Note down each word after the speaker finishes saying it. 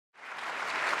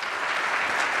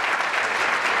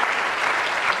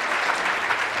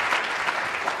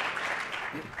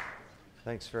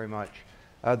Thanks very much.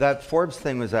 That Forbes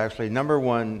thing was actually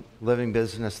 #1 living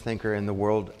business thinker in the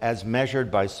world as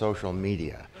measured by social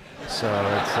media. So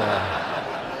it's...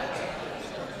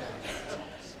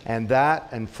 and that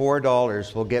and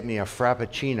 $4 will get me a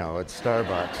Frappuccino at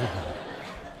Starbucks.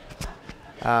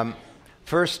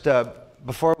 First,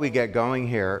 before we get going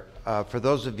here, for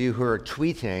those of you who are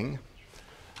tweeting,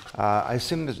 I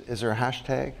assume is there a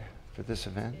hashtag for this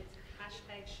event?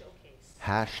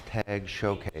 Hashtag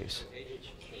showcase.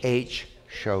 H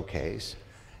showcase.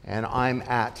 And I'm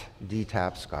at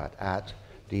Tapscott, at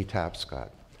Tapscott.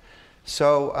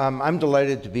 So I'm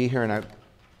delighted to be here, and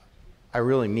I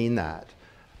really mean that.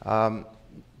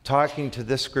 Talking to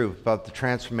this group about the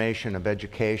transformation of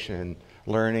education and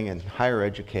learning and higher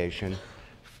education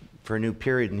for a new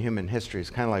period in human history is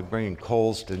kind of like bringing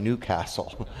coals to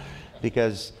Newcastle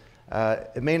because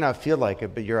it may not feel like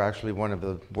it, but you're actually one of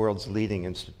the world's leading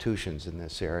institutions in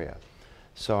this area.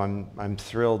 So I'm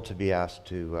thrilled to be asked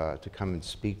to come and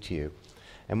speak to you.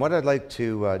 And what I'd like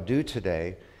to do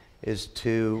today is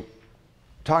to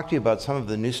talk to you about some of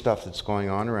the new stuff that's going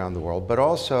on around the world, but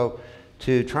also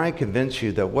to try and convince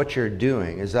you that what you're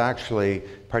doing is actually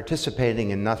participating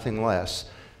in nothing less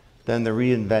than the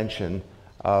reinvention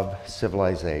of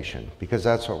civilization, because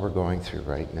that's what we're going through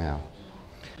right now.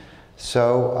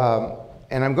 So,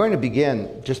 and I'm going to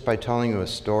begin just by telling you a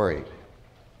story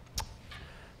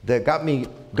that got me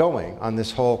going on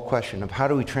this whole question of how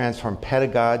do we transform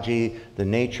pedagogy, the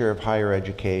nature of higher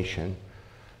education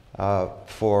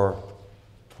for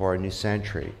a new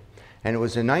century. And it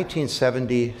was in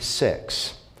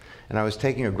 1976, and I was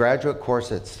taking a graduate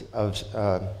course in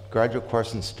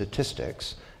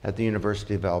statistics at the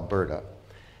University of Alberta,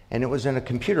 and it was in a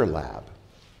computer lab.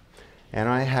 And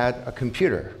I had a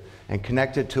computer, and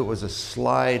connected to it was a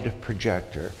slide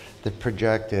projector that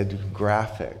projected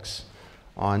graphics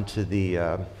onto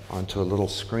a little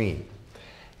screen.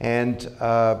 And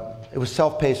it was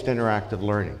self-paced interactive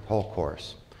learning, whole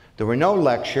course. There were no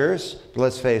lectures, but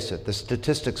let's face it, the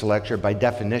statistics lecture by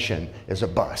definition is a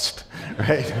bust,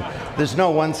 right? There's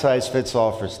no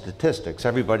one-size-fits-all for statistics.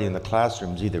 Everybody in the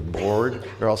classroom is either bored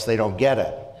or else they don't get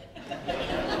it.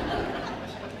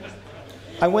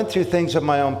 I went through things at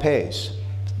my own pace.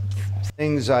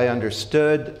 Things I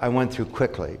understood, I went through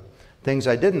quickly. Things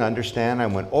I didn't understand, I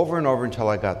went over and over until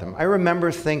I got them. I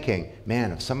remember thinking,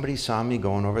 man, if somebody saw me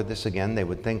going over this again, they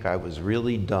would think I was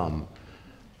really dumb.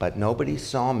 But nobody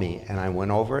saw me, and I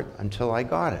went over it until I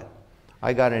got it.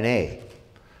 I got an A.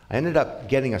 I ended up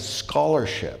getting a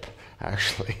scholarship,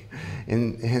 actually,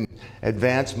 in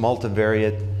advanced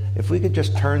multivariate. If we could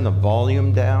just turn the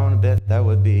volume down a bit, that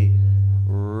would be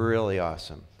really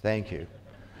awesome. Thank you.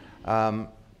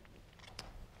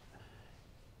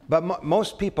 But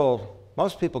most people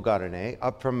got an A,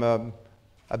 up from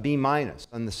a B-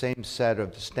 on the same set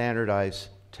of standardized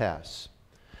tests.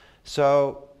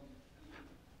 So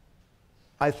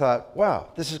I thought, wow,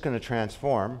 this is going to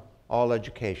transform all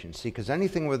education. See, because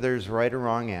anything where there's right or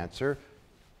wrong answer,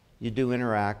 you do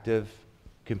interactive,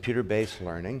 computer-based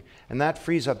learning, and that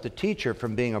frees up the teacher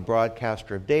from being a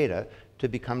broadcaster of data to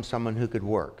become someone who could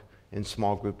work in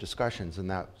small group discussions, and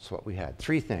that's what we had.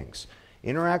 3 things.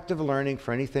 Interactive learning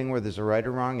for anything where there's a right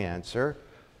or wrong answer,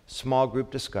 small group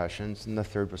discussions, and the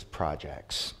third was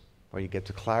projects, where you get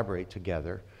to collaborate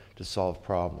together to solve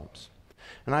problems.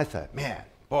 And I thought, man,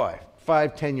 boy,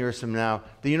 5, 10 years from now,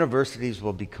 the universities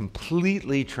will be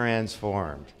completely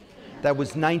transformed. That was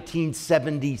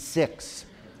 1976.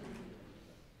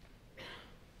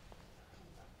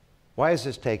 Why is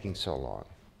this taking so long?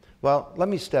 Well, let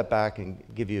me step back and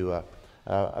give you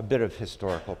a bit of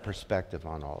historical perspective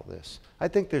on all this. I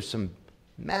think there's some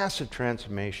massive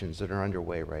transformations that are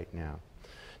underway right now.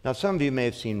 Now, some of you may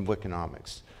have seen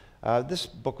Wikonomics. This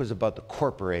book was about the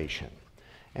corporation.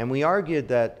 And we argued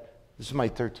that, this is my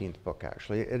 13th book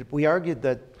actually, we argued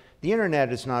that the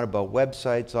internet is not about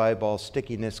websites, eyeballs,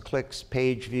 stickiness, clicks,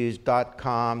 page views,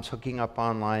 .coms, hooking up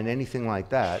online, anything like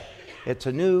that. It's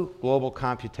a new global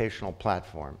computational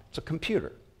platform. It's a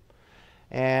computer.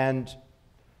 And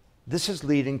this is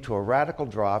leading to a radical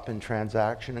drop in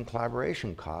transaction and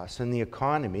collaboration costs in the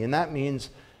economy. And that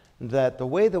means that the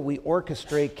way that we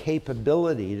orchestrate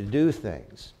capability to do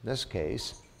things, in this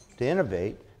case, to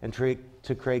innovate and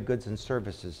to create goods and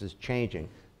services is changing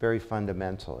very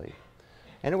fundamentally.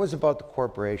 And it was about the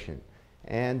corporation.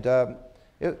 And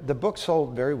the book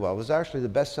sold very well. It was actually the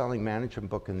best-selling management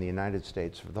book in the United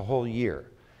States for the whole year.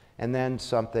 And then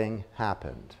something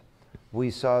happened.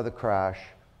 We saw the crash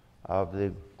of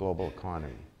the global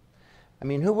economy. I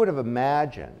mean, who would have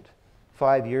imagined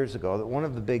 5 years ago that one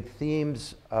of the big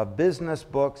themes of business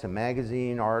books and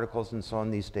magazine articles and so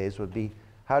on these days would be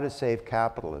How to Save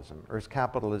Capitalism, or Is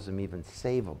Capitalism Even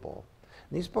Savable?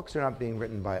 And these books are not being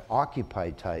written by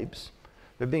Occupy types.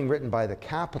 They're being written by the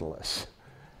capitalists.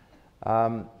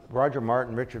 Roger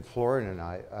Martin, Richard Florin, and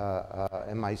I,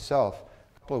 and myself,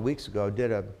 a couple of weeks ago,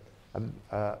 did a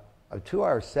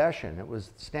 2-hour session. It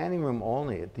was standing room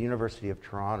only at the University of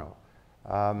Toronto.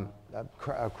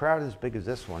 A crowd as big as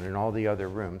this one in all the other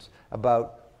rooms,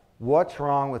 about what's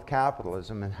wrong with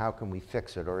capitalism and how can we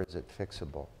fix it, or is it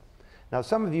fixable? Now,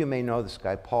 some of you may know this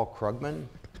guy, Paul Krugman,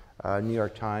 New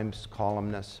York Times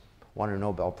columnist, won a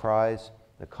Nobel Prize,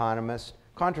 economist,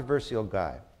 controversial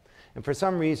guy. And for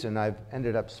some reason, I've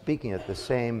ended up speaking at the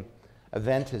same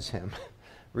event as him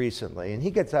recently. And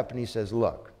he gets up and he says,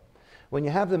 look, when you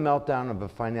have the meltdown of a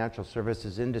financial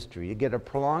services industry, you get a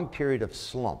prolonged period of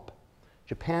slump.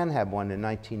 Japan had one in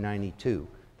 1992.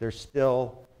 They're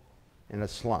still in a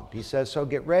slump. He says, so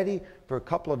get ready for a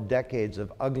couple of decades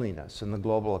of ugliness in the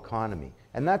global economy.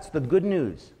 And that's the good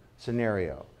news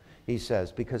scenario, he says,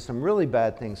 because some really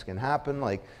bad things can happen,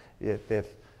 like if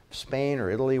Spain or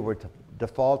Italy were to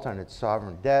default on its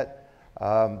sovereign debt,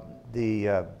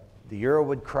 the euro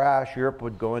would crash, Europe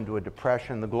would go into a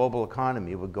depression, the global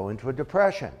economy would go into a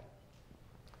depression.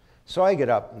 So I get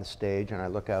up on the stage and I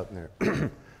look out and there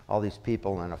are all these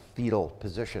people in a fetal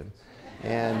position.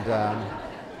 And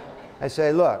I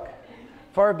say, look,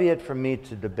 far be it from me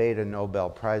to debate a Nobel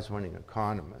Prize-winning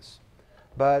economist,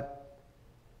 but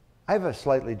I have a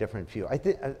slightly different view. I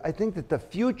think that the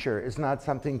future is not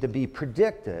something to be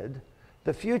predicted.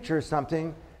 The future is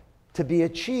something to be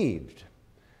achieved.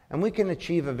 And we can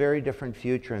achieve a very different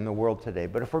future in the world today.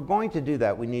 But if we're going to do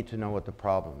that, we need to know what the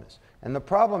problem is. And the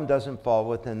problem doesn't fall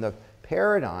within the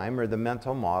paradigm or the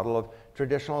mental model of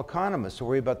traditional economists who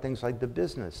worry about things like the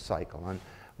business cycle. And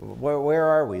where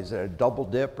are we? Is it a double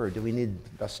dip, or do we need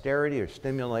austerity or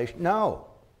stimulation? No.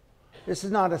 This is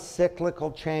not a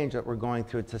cyclical change that we're going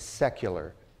through. It's a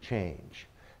secular change.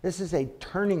 This is a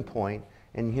turning point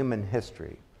in human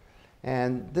history.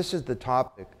 And this is the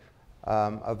topic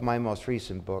of my most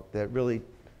recent book that really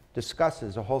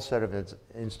discusses a whole set of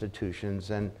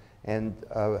institutions, and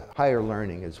higher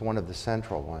learning is one of the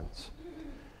central ones.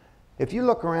 If you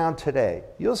look around today,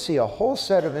 you'll see a whole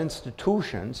set of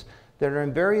institutions that are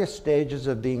in various stages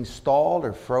of being stalled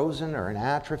or frozen or in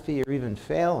atrophy or even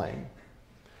failing,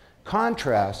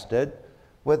 contrasted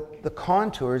with the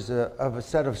contours of a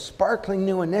set of sparkling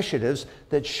new initiatives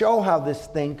that show how this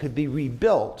thing could be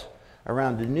rebuilt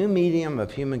around a new medium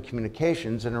of human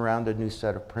communications and around a new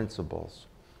set of principles.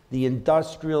 The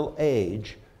industrial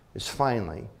age is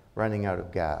finally running out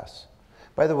of gas.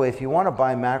 By the way, if you want to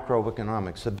buy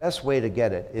macroeconomics, the best way to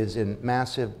get it is in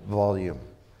massive volume.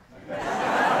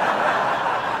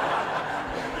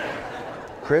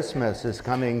 Christmas is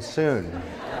coming soon.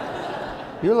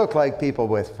 You look like people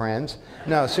with friends.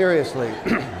 No, seriously.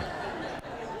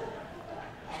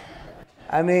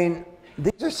 I mean,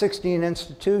 these are 16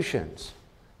 institutions.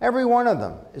 Every one of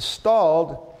them is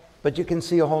stalled, but you can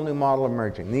see a whole new model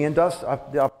emerging. The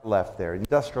upper left there,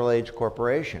 Industrial Age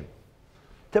Corporation,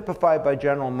 typified by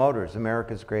General Motors,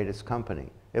 America's greatest company.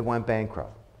 It went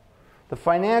bankrupt. The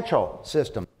financial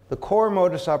system, the core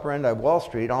modus operandi of Wall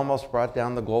Street, almost brought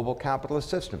down the global capitalist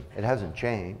system. It hasn't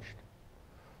changed.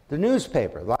 The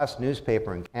newspaper, the last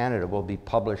newspaper in Canada will be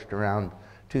published around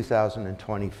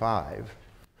 2025.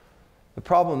 The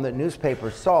problem that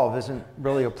newspapers solve isn't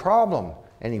really a problem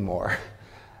anymore.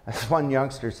 As one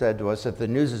youngster said to us, if the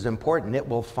news is important, it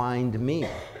will find me.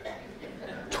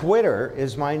 Twitter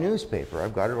is my newspaper.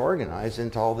 I've got it organized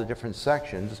into all the different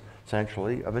sections,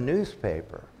 essentially, of a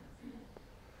newspaper.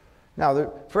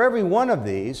 Now, for every one of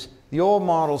these, the old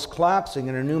model's collapsing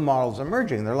and a new model's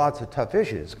emerging. There are lots of tough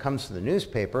issues. It comes to the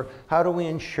newspaper. How do we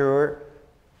ensure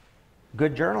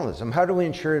good journalism? How do we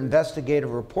ensure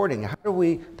investigative reporting? How do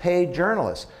we pay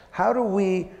journalists? How do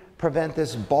we prevent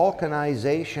this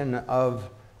balkanization of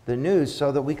the news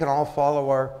so that we can all follow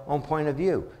our own point of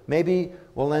view? Maybe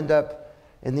we'll end up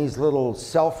in these little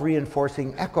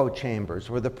self-reinforcing echo chambers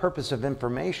where the purpose of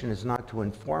information is not to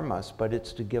inform us, but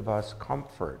it's to give us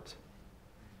comfort.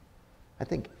 I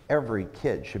think every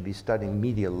kid should be studying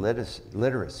media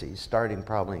literacy, starting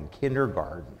probably in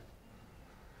kindergarten.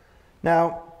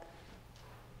 Now,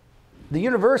 the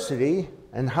university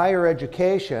and higher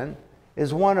education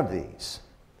is one of these.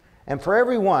 And for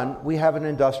every one, we have an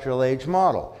industrial age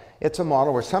model. It's a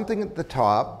model where something at the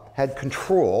top had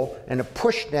control and it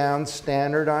pushed down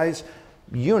standardized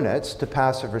units to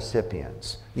passive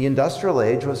recipients. The industrial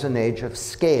age was an age of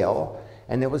scale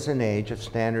and it was an age of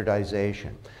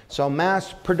standardization. So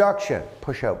mass production,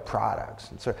 push out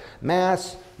products. And so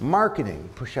mass marketing,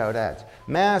 push out ads.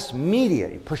 Mass media,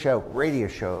 you push out radio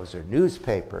shows or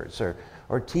newspapers or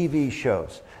TV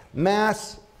shows.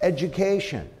 Mass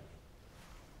education,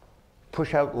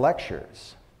 push out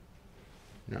lectures.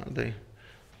 You know,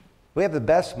 we have the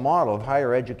best model of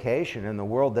higher education in the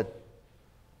world that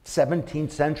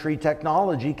 17th century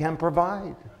technology can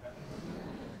provide.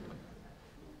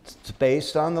 It's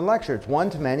based on the lecture. It's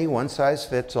one-to-many,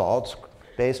 one-size-fits-all. It's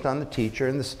based on the teacher,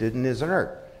 and the student is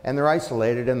inert. And they're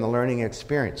isolated in the learning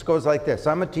experience. It goes like this.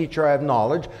 I'm a teacher, I have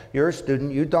knowledge. You're a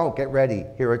student, you don't. Get ready.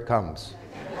 Here it comes.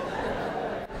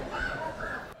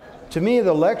 To me,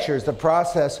 the lecture is the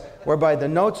process whereby the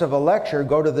notes of a lecture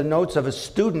go to the notes of a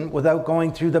student without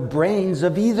going through the brains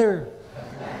of either.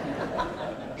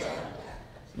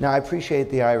 Now, I appreciate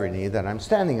the irony that I'm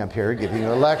standing up here giving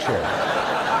you a lecture.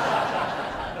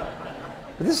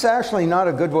 But this is actually not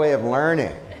a good way of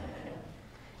learning.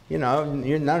 You know,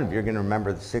 none of you are going to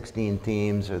remember the 16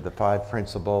 themes or the 5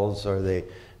 principles or the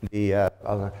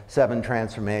 7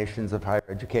 transformations of higher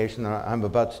education that I'm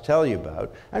about to tell you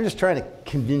about. I'm just trying to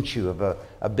convince you of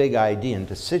a big idea and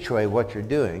to situate what you're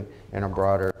doing in a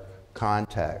broader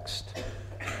context.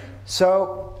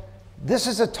 So this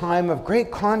is a time of great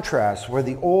contrast where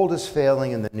the old is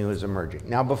failing and the new is emerging.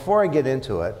 Now, before I get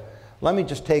into it, let me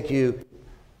just take you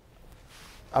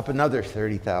up another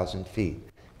 30,000 feet.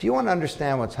 If you want to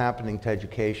understand what's happening to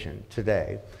education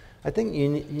today, I think you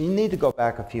need to go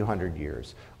back a few hundred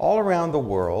years. All around the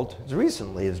world, as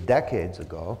recently as decades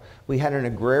ago, we had an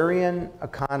agrarian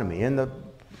economy, and the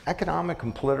economic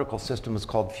and political system was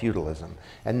called feudalism.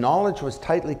 And knowledge was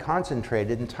tightly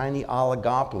concentrated in tiny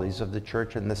oligopolies of the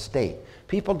church and the state.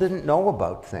 People didn't know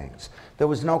about things. There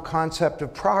was no concept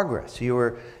of progress. You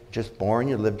were just born,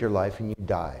 you lived your life, and you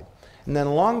died. And then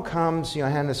along comes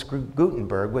Johannes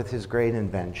Gutenberg with his great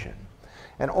invention.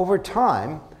 And over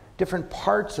time, different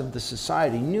parts of the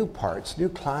society, new parts, new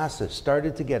classes,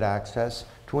 started to get access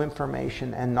to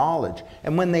information and knowledge.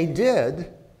 And when they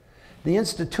did, the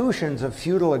institutions of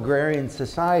feudal agrarian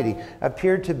society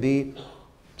appeared to be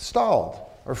stalled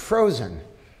or frozen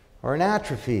or in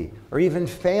atrophy or even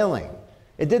failing.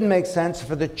 It didn't make sense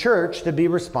for the church to be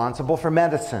responsible for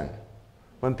medicine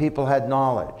when people had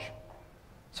knowledge.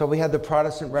 So we had the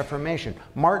Protestant Reformation.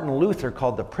 Martin Luther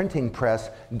called the printing press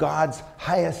God's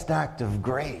highest act of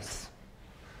grace.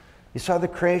 You saw the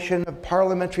creation of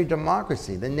parliamentary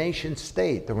democracy, the nation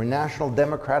state. There were national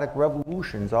democratic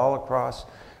revolutions all across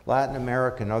Latin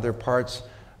America and other parts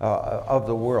of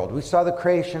the world. We saw the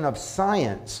creation of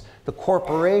science, the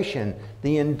corporation,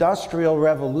 the industrial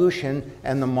revolution,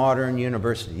 and the modern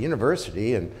university.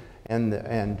 University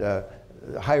and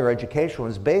higher education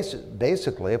was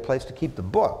basically a place to keep the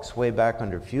books way back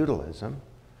under feudalism.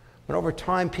 But over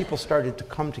time, people started to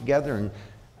come together and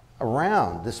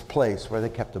around this place where they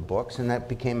kept the books, and that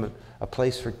became a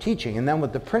place for teaching. And then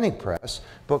with the printing press,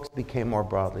 books became more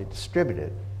broadly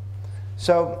distributed.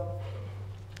 So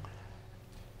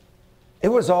it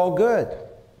was all good,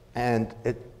 and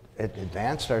it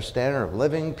advanced our standard of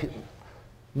living.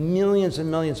 Millions and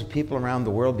millions of people around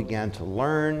the world began to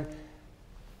learn,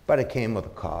 but it came with a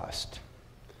cost.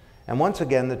 And once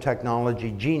again, the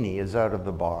technology genie is out of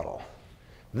the bottle.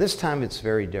 This time it's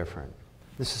very different.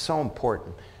 This is so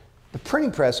important. The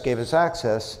printing press gave us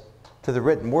access to the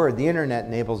written word. The internet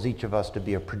enables each of us to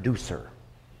be a producer.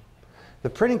 The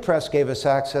printing press gave us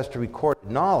access to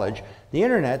recorded knowledge. The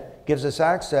internet gives us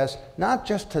access not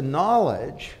just to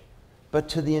knowledge, but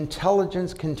to the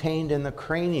intelligence contained in the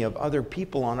crania of other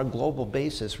people on a global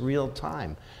basis, real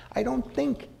time. I don't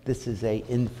think this is an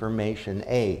information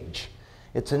age.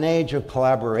 It's an age of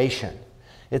collaboration.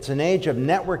 It's an age of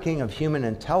networking of human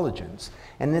intelligence.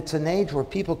 And it's an age where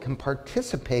people can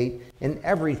participate in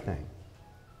everything.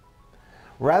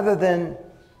 Rather than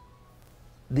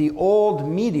the old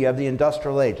media of the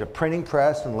industrial age, a printing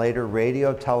press and later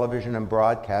radio, television, and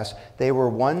broadcast, they were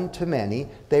one-to-many,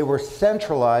 they were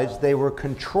centralized, they were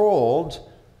controlled,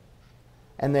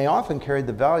 and they often carried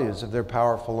the values of their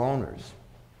powerful owners.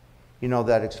 You know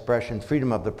that expression,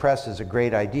 freedom of the press is a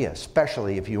great idea,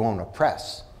 especially if you own a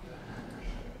press.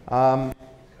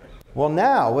 Well,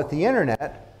 now, with the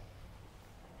internet,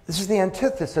 this is the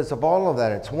antithesis of all of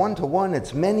that. It's one-to-one,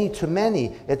 it's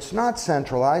many-to-many. It's not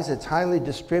centralized, it's highly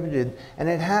distributed, and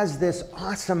it has this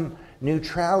awesome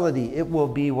neutrality. It will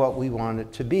be what we want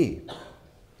it to be.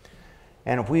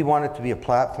 And if we want it to be a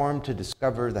platform to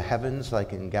discover the heavens,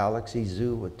 like in Galaxy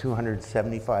Zoo with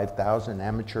 275,000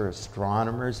 amateur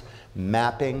astronomers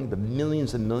mapping the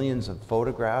millions and millions of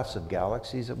photographs of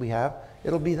galaxies that we have,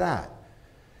 it'll be that.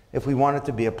 if we want it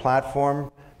to be a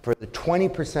platform for the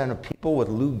 20% of people with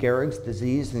Lou Gehrig's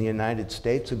disease in the United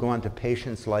States who go on to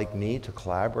patients like me to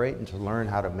collaborate and to learn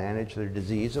how to manage their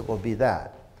disease, it will be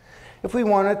that. If we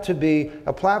want it to be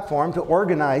a platform to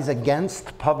organize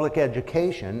against public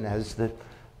education, as the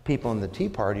people in the Tea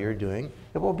Party are doing,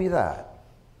 it will be that.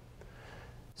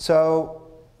 So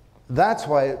that's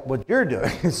why what you're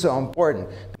doing is so important,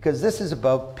 because this is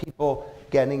about people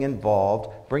getting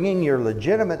involved, bringing your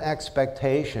legitimate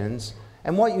expectations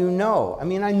and what you know. I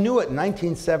mean, I knew it in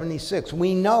 1976.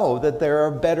 We know that there are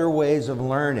better ways of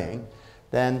learning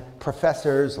than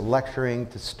professors lecturing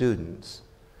to students.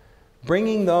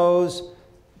 Bringing those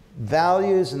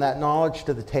values and that knowledge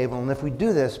to the table, and if we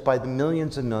do this by the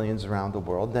millions and millions around the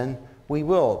world, then we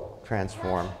will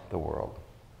transform the world.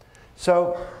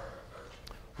 So,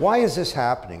 why is this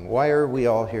happening? Why are we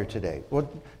all here today?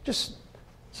 Well, just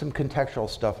some contextual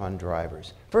stuff on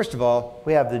drivers. First of all,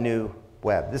 we have the new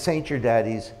web. This ain't your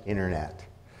daddy's internet.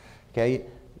 Okay?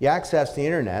 You access the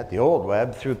internet, the old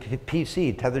web, through a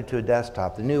PC tethered to a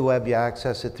desktop. The new web, you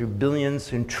access it through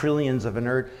billions and trillions of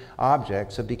inert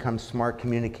objects that become smart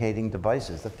communicating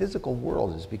devices. The physical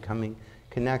world is becoming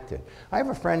connected. I have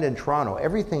a friend in Toronto.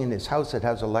 Everything in his house that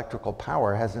has electrical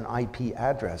power has an IP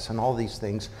address, and all these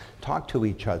things talk to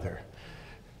each other.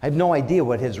 I have no idea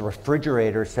what his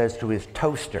refrigerator says to his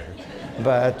toaster,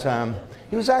 but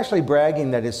he was actually bragging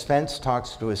that his fence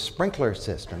talks to his sprinkler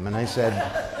system, and I said,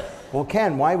 well,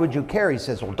 Ken, why would you care? He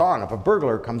says, well, Don, if a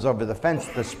burglar comes over the fence,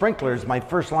 the sprinkler is my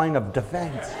first line of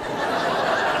defense.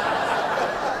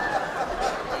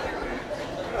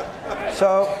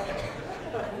 So,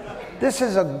 this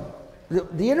is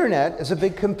the internet is a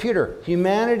big computer.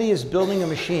 Humanity is building a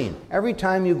machine. Every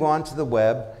time you go onto the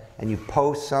web and you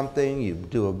post something, you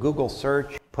do a Google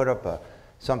search, put up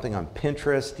something on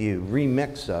Pinterest, you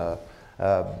remix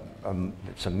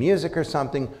some music or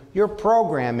something, you're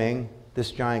programming this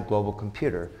giant global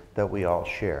computer that we all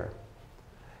share.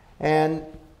 And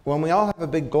when we all have a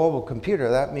big global computer,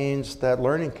 that means that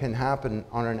learning can happen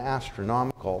on an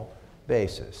astronomical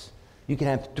basis. You can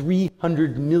have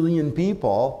 300 million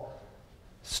people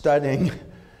studying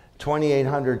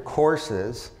 2,800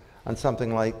 courses on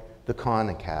something like the Khan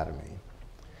Academy.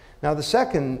 Now, the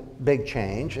second big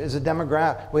change is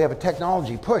we have a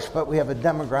technology push, but we have a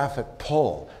demographic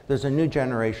pull. There's a new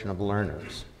generation of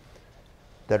learners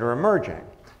that are emerging.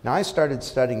 Now, I started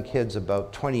studying kids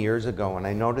about 20 years ago, and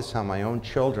I noticed how my own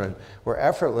children were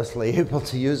effortlessly able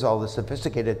to use all the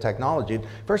sophisticated technology.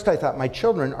 First, I thought my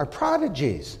children are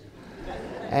prodigies.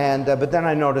 But then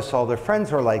I noticed all their friends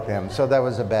were like them, so that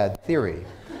was a bad theory.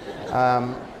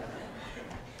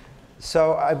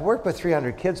 So I worked with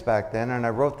 300 kids back then, and I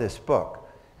wrote this book.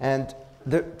 And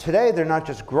today, they're not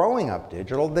just growing up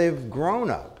digital, they've grown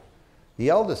up. The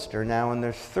eldest are now in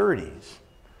their 30s.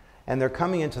 And they're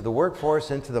coming into the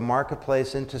workforce, into the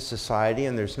marketplace, into society,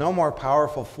 and there's no more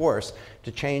powerful force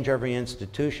to change every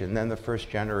institution than the first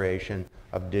generation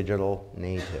of digital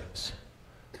natives.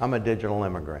 I'm a digital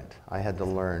immigrant. I had to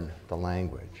learn the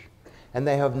language. And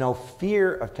they have no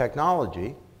fear of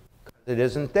technology because it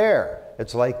isn't there.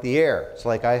 It's like the air. It's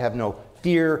like I have no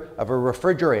fear of a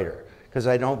refrigerator because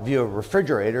I don't view a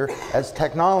refrigerator as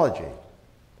technology.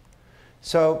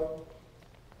 So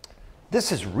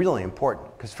this is really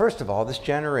important because, first of all, this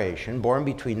generation, born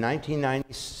between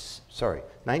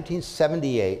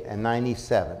 1978 and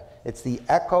 97, it's the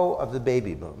echo of the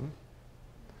baby boom.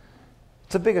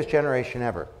 It's the biggest generation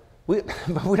ever. But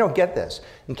we don't get this.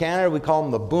 In Canada, we call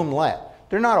them the boomlet.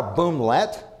 They're not a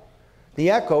boomlet.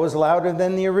 The echo is louder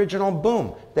than the original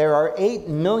boom. There are 8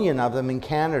 million of them in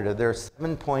Canada. There are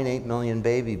 7.8 million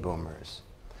baby boomers.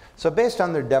 So based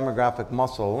on their demographic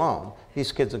muscle alone,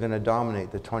 these kids are going to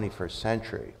dominate the 21st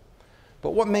century.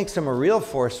 But what makes them a real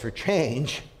force for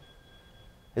change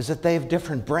is that they have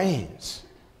different brains.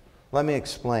 Let me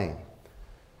explain.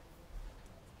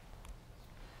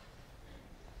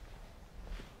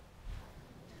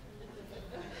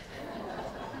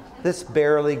 This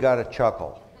barely got a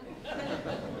chuckle.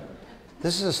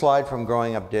 This is a slide from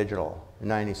Growing Up Digital in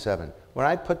 '97. When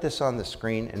I put this on the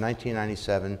screen in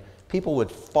 1997, people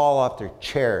would fall off their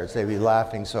chairs. They'd be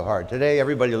laughing so hard. Today,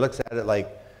 everybody looks at it like,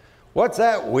 what's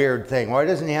that weird thing? Why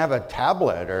doesn't he have a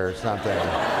tablet or something?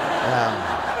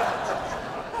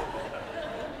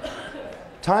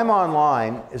 Time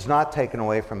online is not taken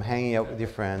away from hanging out with your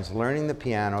friends, learning the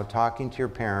piano, talking to your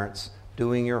parents,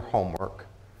 doing your homework,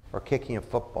 or kicking a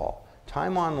football.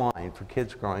 Time online for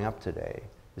kids growing up today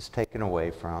is taken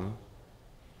away from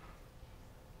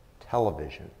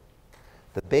television.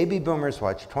 The baby boomers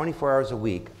watch 24 hours a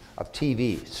week of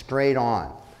TV, straight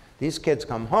on. These kids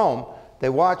come home, they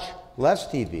watch less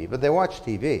TV, but they watch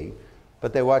TV,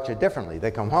 but they watch it differently.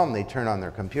 They come home, they turn on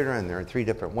their computer, and they're in 3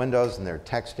 different windows, and they're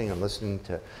texting and listening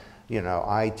to, you know,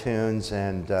 iTunes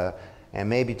and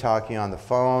maybe talking on the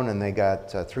phone, and they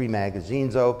got 3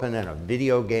 magazines open and a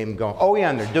video game going. Oh yeah,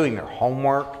 and they're doing their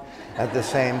homework at the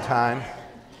same time.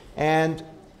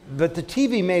 But the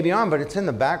TV may be on, but it's in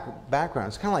the background.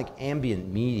 It's kind of like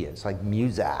ambient media. It's like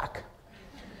music.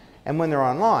 And when they're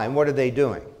online, what are they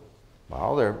doing?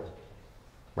 Well, they're,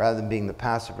 rather than being the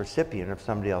passive recipient of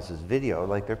somebody else's video,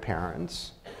 like their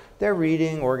parents, they're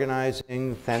reading,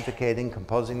 organizing, authenticating,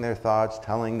 composing their thoughts,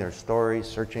 telling their stories,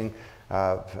 searching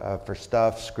for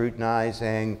stuff,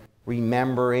 scrutinizing,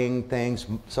 remembering things,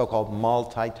 so-called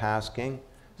multitasking.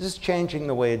 This is changing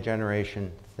the way a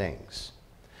generation thinks.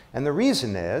 And the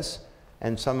reason is,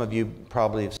 and some of you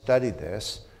probably have studied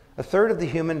this, 1/3 of the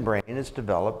human brain is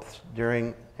developed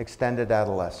during extended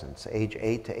adolescence, age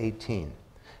 8 to 18.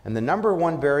 And the number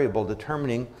one variable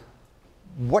determining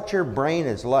what your brain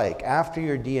is like after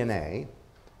your DNA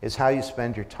is how you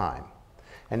spend your time.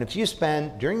 And if you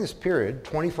spend, during this period,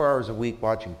 24 hours a week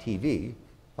watching TV,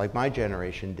 like my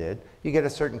generation did, you get a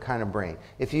certain kind of brain.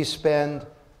 If you spend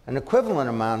an equivalent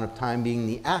amount of time being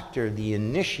the actor, the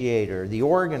initiator, the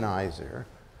organizer,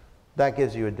 that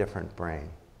gives you a different brain.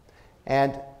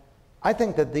 And I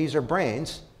think that these are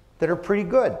brains that are pretty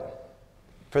good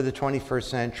for the 21st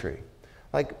century.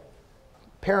 Like, a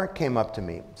parent came up to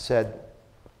me and said,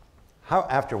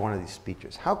 after one of these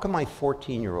speeches, how can my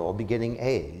 14-year-old be getting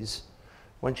A's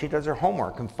when she does her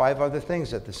homework and 5 other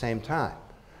things at the same time?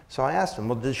 So I asked him,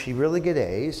 well, does she really get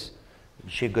A's?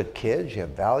 Is she a good kid? Does she have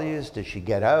values? Does she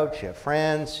get out? Does she have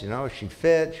friends? You know, is she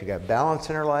fit? She got balance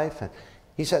in her life? And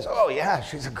he says, oh yeah,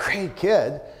 she's a great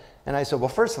kid. And I said, well,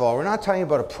 first of all, we're not talking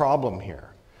about a problem here.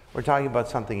 We're talking about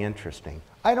something interesting.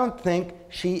 I don't think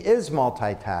she is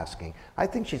multitasking. I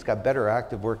think she's got better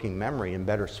active working memory and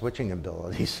better switching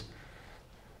abilities.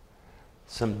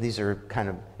 These are kind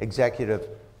of executive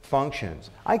functions.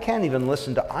 I can't even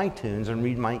listen to iTunes and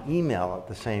read my email at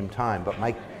the same time, but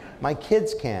my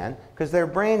kids can, because their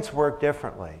brains work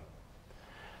differently.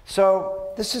 So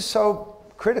this is so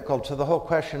critical to the whole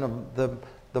question of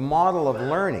the model of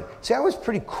learning. See, I was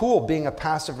pretty cool being a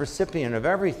passive recipient of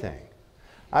everything.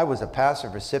 I was a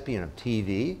passive recipient of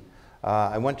TV.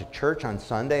 I went to church on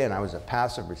Sunday, and I was a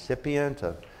passive recipient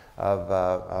of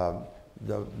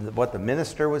what the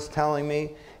minister was telling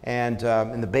me. And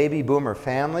in the baby boomer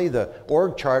family, the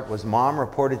org chart was mom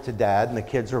reported to dad, and the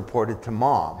kids reported to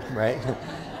mom, right?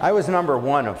 I was number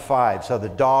 1 of 5, so the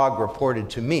dog reported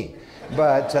to me.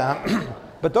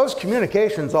 But those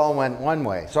communications all went one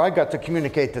way. So I got to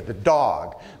communicate to the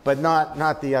dog, but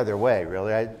not the other way,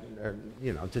 really,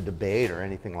 you know, to debate or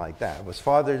anything like that. It was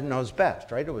father knows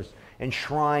best, right? It was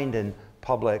enshrined in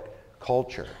public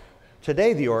culture.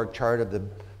 Today, the org chart of the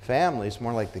family is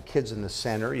more like the kids in the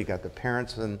center. You got the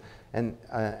parents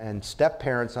and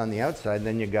step-parents on the outside, and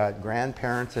then you got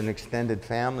grandparents and extended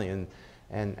family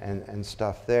and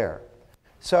stuff there.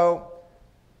 So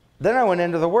then I went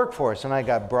into the workforce, and I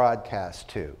got broadcast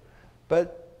too.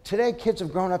 But today, kids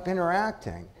have grown up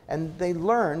interacting, and they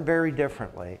learn very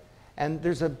differently. And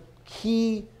there's a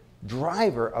key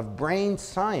driver of brain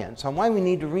science on why we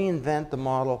need to reinvent the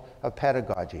model of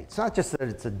pedagogy. It's not just that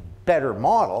it's a better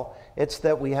model, it's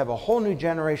that we have a whole new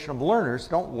generation of learners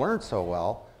that don't learn so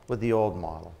well with the old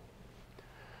model.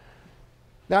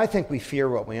 Now, I think we fear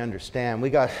what we understand. We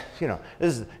got, you know,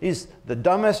 this is the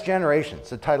dumbest generation. It's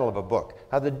the title of a book.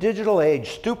 How the digital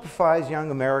age stupefies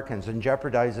young Americans and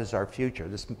jeopardizes our future.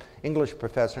 This English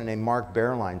professor named Mark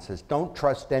Bearline says, don't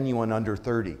trust anyone under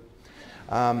 30.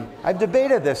 I've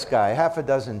debated this guy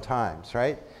 6 times,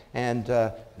 right? And,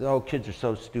 oh, kids are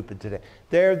so stupid today.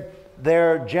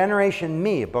 Their Generation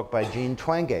Me, a book by Jean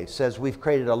Twenge, says we've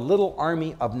created a little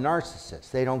army of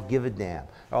narcissists. They don't give a damn.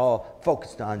 They're all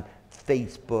focused on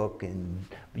Facebook and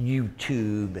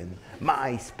YouTube and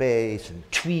MySpace and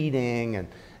tweeting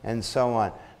and so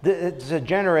on. It's a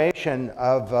generation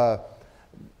of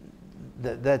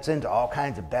that's into all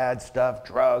kinds of bad stuff,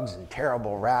 drugs and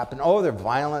terrible rap, and oh, they're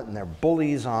violent and they're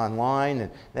bullies online,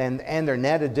 and they're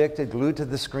net addicted, glued to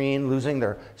the screen, losing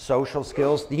their social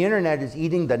skills. The internet is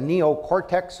eating the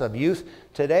neocortex of youth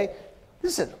today.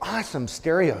 This is an awesome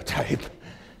stereotype.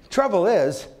 Trouble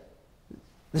is,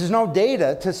 there's no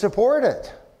data to support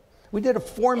it. We did a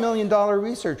 $4 million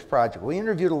research project. We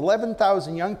interviewed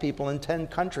 11,000 young people in 10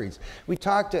 countries. We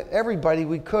talked to everybody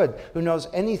we could who knows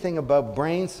anything about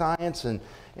brain science and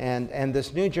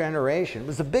this new generation. It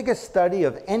was the biggest study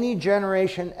of any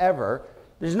generation ever.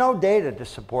 There's no data to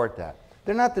support that.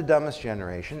 They're not the dumbest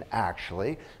generation,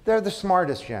 actually. They're the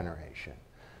smartest generation.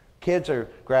 Kids are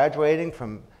graduating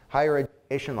from higher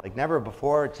education like never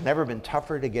before. It's never been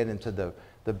tougher to get into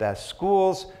the best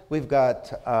schools. We've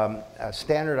got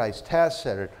standardized tests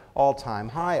at an all-time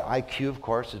high. IQ, of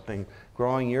course, has been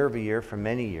growing year over year for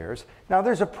many years. Now,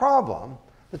 there's a problem.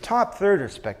 The top third are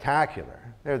spectacular.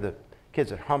 They're the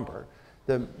kids at Humber.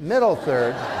 The middle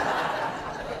third,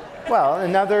 well,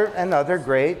 another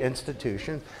great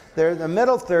institution. The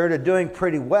middle third are doing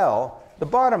pretty well. The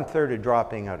bottom third are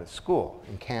dropping out of school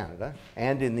in Canada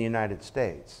and in the United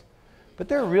States. But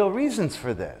there are real reasons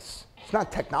for this. It's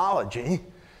not technology.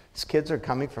 These kids are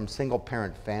coming from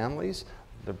single-parent families.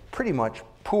 They're pretty much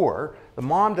poor. The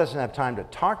mom doesn't have time to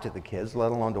talk to the kids,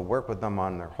 let alone to work with them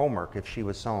on their homework if she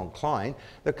was so inclined.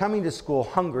 They're coming to school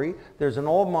hungry. There's an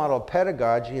old model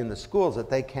pedagogy in the schools that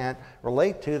they can't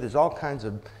relate to. There's all kinds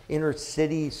of inner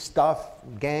city stuff,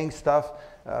 gang stuff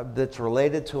that's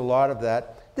related to a lot of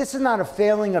that. This is not a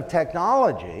failing of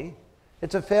technology.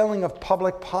 It's a failing of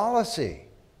public policy.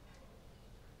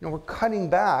 You know, we're cutting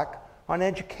back on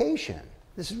education.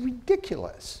 This is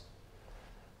ridiculous.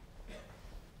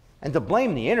 And to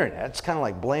blame the internet, it's kind of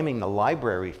like blaming the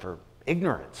library for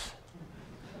ignorance.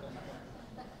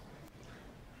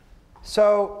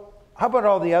 So, how about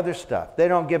all the other stuff? They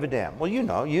don't give a damn. Well, you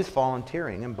know, youth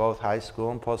volunteering in both high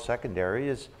school and post-secondary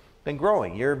has been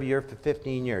growing year over year for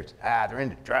 15 years. They're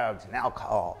into drugs and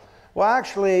alcohol. Well,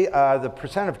 actually, the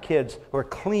percent of kids who are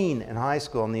clean in high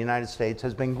school in the United States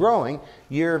has been growing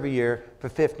year over year for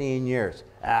 15 years.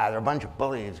 They're a bunch of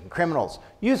bullies and criminals.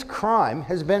 Youth crime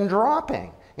has been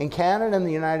dropping in Canada and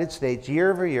the United States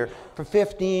year over year for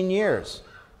 15 years.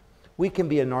 We can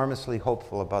be enormously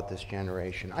hopeful about this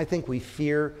generation. I think we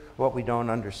fear what we don't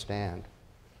understand.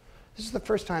 This is the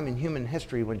first time in human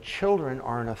history when children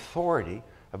are an authority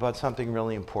about something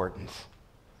really important.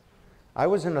 I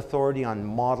was an authority on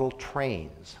model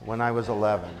trains when I was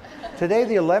 11. Today,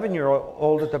 the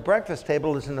 11-year-old at the breakfast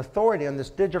table is an authority on this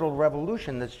digital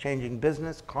revolution that's changing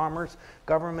business, commerce,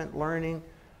 government, learning,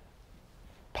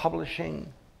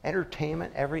 publishing,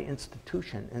 entertainment, every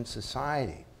institution in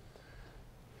society.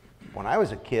 When I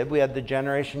was a kid, we had the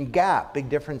generation gap, big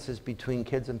differences between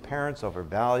kids and parents over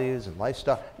values and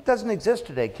lifestyle. It doesn't exist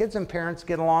today. Kids and parents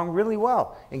get along really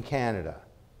well in Canada.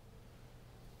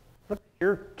 Look at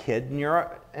your kid and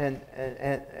your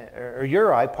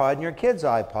iPod and your kid's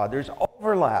iPod. There's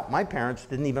overlap. My parents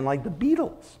didn't even like the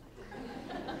Beatles,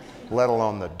 let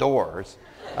alone the Doors.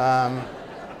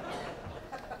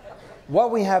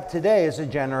 What we have today is a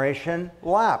generation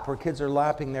lap, where kids are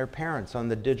lapping their parents on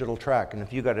the digital track. And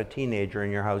if you've got a teenager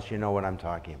in your house, you know what I'm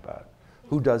talking about.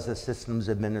 Who does the systems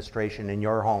administration in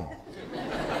your home?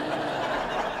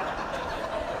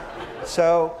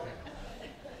 So,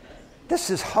 this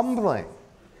is humbling.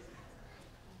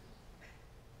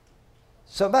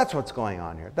 So that's what's going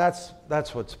on here.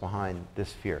 That's what's behind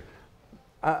this fear.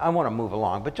 I want to move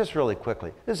along, but just really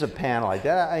quickly. This is a panel.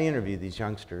 I interviewed these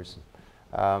youngsters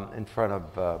in front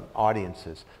of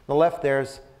audiences. The left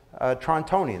there's a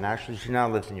Torontonian. Actually, she now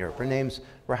lives in Europe. Her name's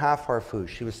Rahaf Harfouche.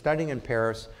 She was studying in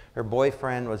Paris. Her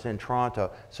boyfriend was in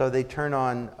Toronto. So they turn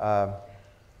on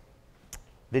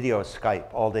video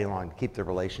Skype all day long to keep the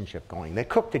relationship going. They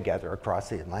cook together across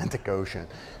the Atlantic Ocean.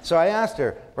 So I asked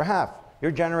her, Rahaf,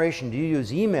 your generation, do you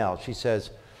use email? She says,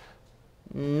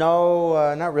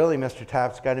 no, not really, Mr.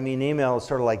 Tapscott. I mean, email is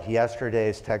sort of like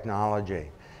yesterday's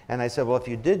technology. And I said, well, if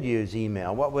you did use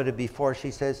email, what would it be for? She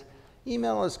says,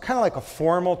 email is kind of like a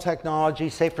formal technology,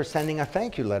 say for sending a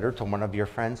thank you letter to one of your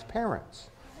friend's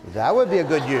parents. That would be a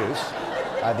good use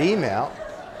of email.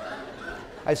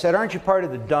 I said, aren't you part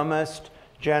of the dumbest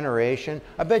generation?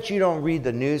 I bet you don't read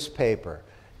the newspaper.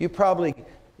 You probably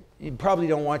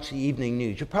don't watch the evening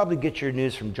news. You probably get your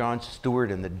news from Jon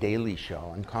Stewart and The Daily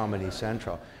Show on Comedy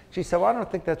Central. She said, well, I don't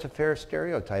think that's a fair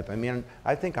stereotype. I mean,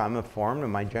 I think I'm informed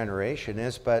and my generation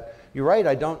is, but you're right,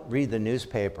 I don't read the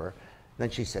newspaper. Then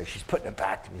she says, she's putting it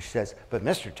back to me. She says, but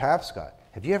Mr. Tapscott,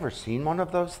 have you ever seen one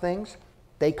of those things?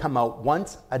 They come out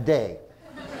once a day.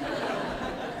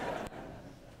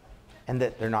 And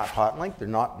that they're not hot link, they're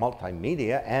not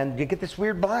multimedia, and you get this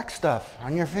weird black stuff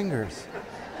on your fingers.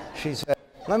 She said,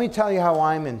 let me tell you how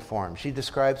I'm informed. She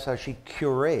describes how she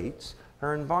curates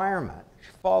her environment.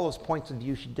 She follows points of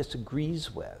view she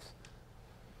disagrees with.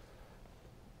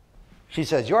 She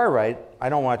says, you're right, I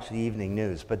don't watch the evening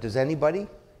news, but does anybody?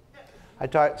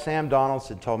 Sam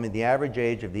Donaldson told me the average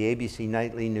age of the ABC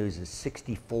nightly news is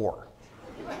 64.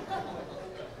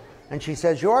 And she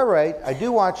says, you're right, I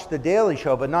do watch The Daily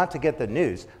Show, but not to get the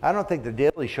news. I don't think The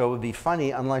Daily Show would be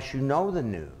funny unless you know the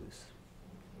news.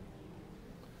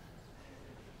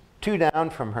 Two down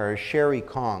from her is Sherry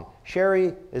Kong.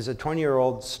 Sherry is a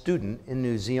 20-year-old student in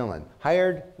New Zealand,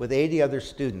 hired with 80 other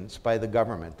students by the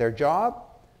government. Their job?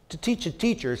 To teach the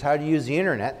teachers how to use the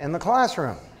internet in the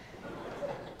classroom.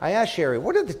 I asked Sherry,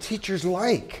 what are the teachers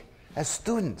like as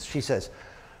students? She says,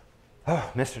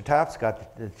 oh, Mr.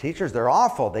 Tapscott, the teachers, they're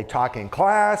awful. They talk in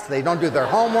class, they don't do their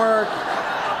homework.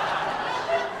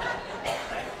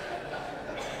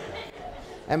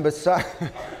 And beside,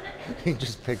 you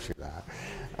just picture that.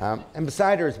 And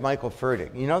beside her is Michael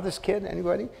Furtick. You know this kid,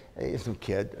 anybody? He's a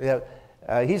kid.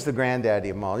 He's the granddaddy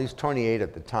of them all. He's 28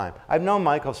 at the time. I've known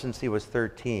Michael since he was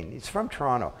 13. He's from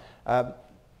Toronto.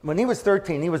 When he was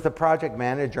 13, he was the project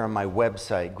manager on my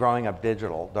website,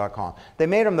 growingupdigital.com. They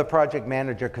made him the project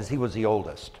manager because he was the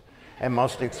oldest and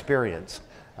most experienced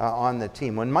on the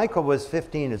team. When Michael was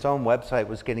 15, his own website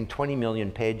was getting 20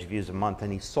 million page views a month,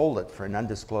 and he sold it for an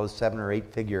undisclosed 7 or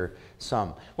 8 figure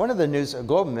sum. One of the news,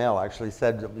 Globe and Mail actually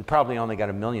said that we probably only got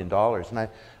 $1 million. And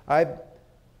I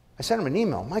sent him an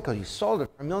email, Michael, you sold it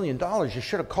for $1 million. You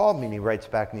should have called me. And he writes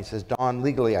back and he says, Don,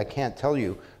 legally I can't tell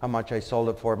you how much I sold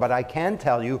it for, but I can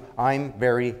tell you I'm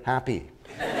very happy.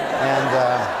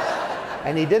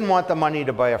 And he didn't want the money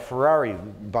to buy a Ferrari. He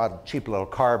bought a cheap little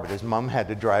car, but his mom had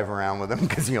to drive around with him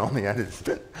because he only had his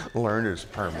learner's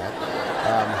permit.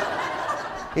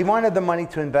 He wanted the money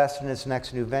to invest in his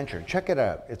next new venture. Check it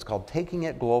out. It's called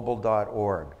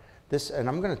takingitglobal.org. And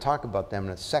I'm going to talk about them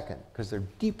in a second because they're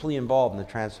deeply involved in the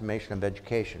transformation of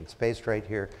education. It's based right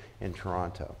here in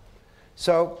Toronto.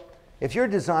 So if you're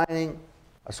designing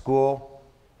a school,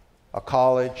 a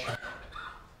college,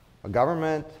 a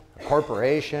government, a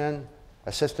corporation,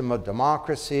 a system of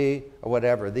democracy, or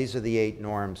whatever, these are the 8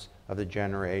 norms of the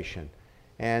generation.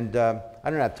 And I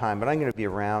don't have time, but I'm going to be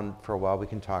around for a while. We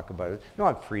can talk about it. You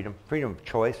want freedom, freedom of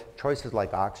choice. Choice is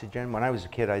like oxygen. When I was a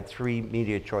kid, I had 3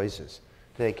 media choices.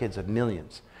 Today, kids have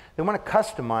millions. They want to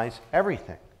customize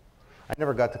everything. I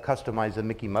never got to customize the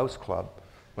Mickey Mouse Club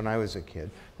when I was a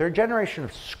kid. They're a generation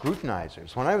of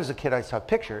scrutinizers. When I was a kid, I saw a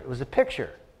picture. It was a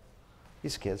picture.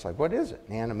 These kids, like, what is it?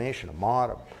 An animation, a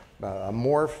mod, a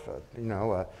morph,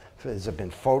 has it been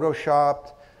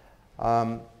photoshopped?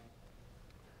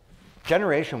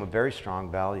 Generation with very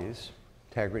strong values,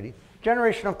 integrity.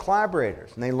 Generation of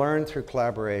collaborators, and they learn through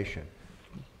collaboration.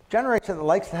 Generation that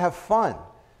likes to have fun.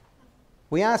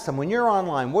 We asked them, when you're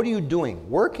online, what are you doing?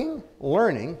 Working,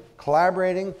 learning,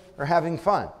 collaborating, or having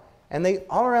fun? And they,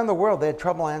 all around the world, they had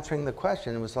trouble answering the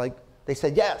question. It was like, they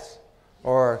said yes,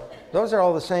 or those are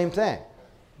all the same thing.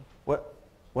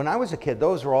 When I was a kid,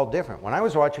 those were all different. When I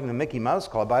was watching the Mickey Mouse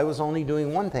Club, I was only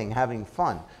doing one thing, having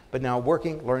fun. But now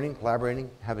working, learning,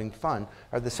 collaborating, having fun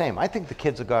are the same. I think the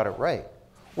kids have got it right.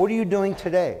 What are you doing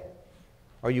today?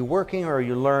 Are you working or are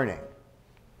you learning?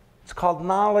 It's called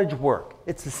knowledge work.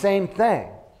 It's the same thing.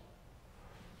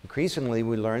 Increasingly,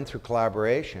 we learn through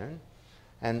collaboration,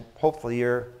 and hopefully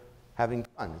you're having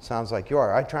fun. It sounds like you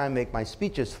are. I try and make my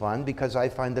speeches fun because I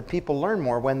find that people learn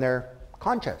more when they're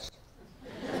conscious.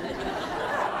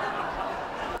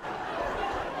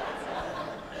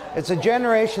 It's a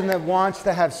generation that wants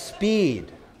to have speed,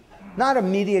 not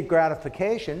immediate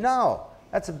gratification. No,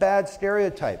 that's a bad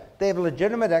stereotype. They have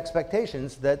legitimate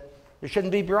expectations that there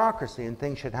shouldn't be bureaucracy and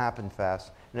things should happen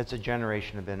fast, and it's a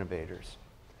generation of innovators.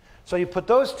 So you put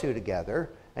those two together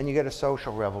and you get a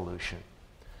social revolution.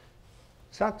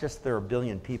 It's not just there are a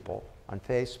billion people on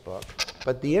Facebook,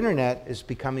 but the internet is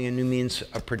becoming a new means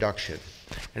of production,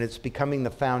 and it's becoming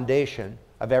the foundation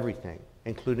of everything,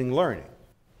 including learning.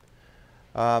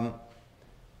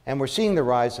 And we're seeing the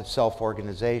rise of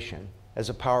self-organization as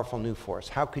a powerful new force.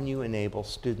 How can you enable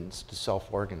students to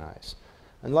self-organize?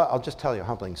 And I'll just tell you a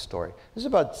humbling story. This is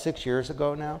about 6 years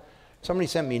ago now. Somebody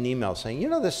sent me an email saying, you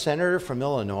know this senator from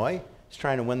Illinois is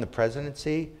trying to win the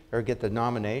presidency or get the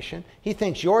nomination? He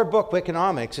thinks your book,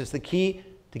 Wickonomics, is the key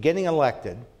to getting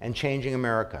elected and changing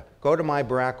America. Go to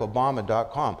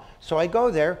myBarackObama.com. So I go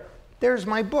there. There's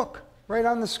my book right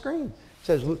on the screen. It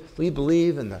says, we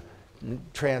believe in the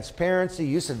transparency,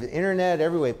 use of the internet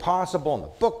every way possible, and the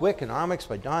book Wickonomics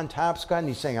by Don Tapscott. And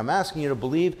he's saying, I'm asking you to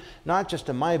believe not just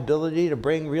in my ability to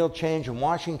bring real change in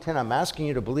Washington, I'm asking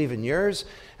you to believe in yours.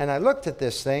 And I looked at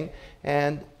this thing,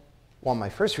 and well, my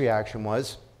first reaction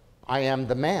was, I am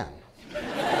the man.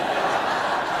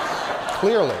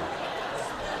 Clearly.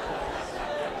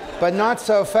 But not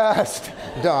so fast,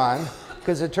 Don,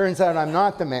 because it turns out I'm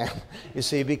not the man, you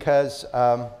see, because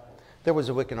there was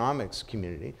a Wickonomics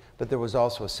community, but there was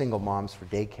also a Single Moms for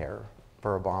Daycare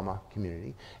for Obama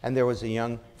community, and there was a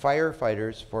Young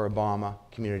Firefighters for Obama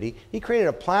community. He created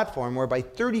a platform whereby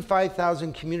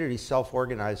 35,000 communities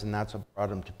self-organized, and that's what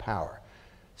brought him to power.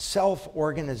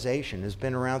 Self-organization has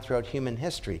been around throughout human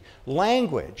history.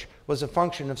 Language was a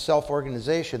function of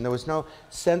self-organization. There was no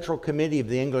central committee of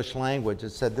the English language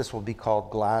that said this will be called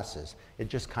glasses. It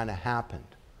just kind of happened.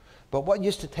 But what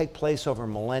used to take place over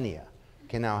millennia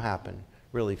can now happen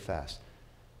really fast.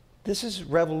 This is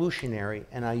revolutionary,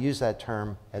 and I use that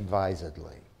term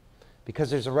advisedly, because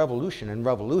there's a revolution and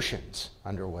revolutions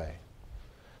underway.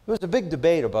 There was a big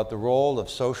debate about the role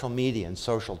of social media and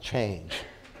social change.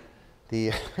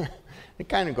 It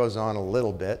kind of goes on a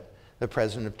little bit. The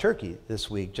president of Turkey this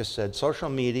week just said social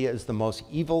media is the most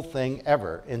evil thing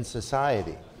ever in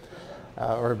society,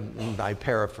 or I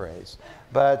paraphrase.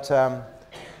 But, and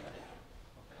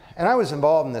I was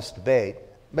involved in this debate,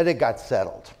 but it got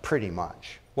settled pretty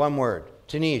much. One word,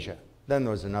 Tunisia. Then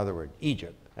there was another word,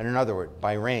 Egypt, and another word,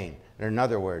 Bahrain, and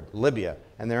another word, Libya.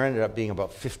 And there ended up being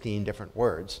about 15 different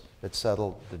words that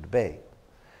settled the debate.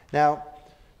 Now,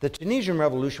 the Tunisian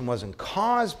revolution wasn't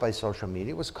caused by social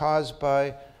media. It was caused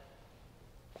by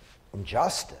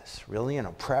injustice, really, and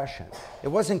oppression. It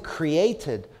wasn't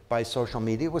created by social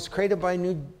media. It was created by a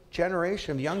new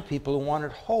generation of young people who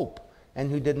wanted hope and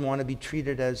who didn't want to be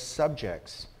treated as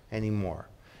subjects anymore.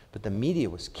 But the media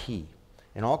was key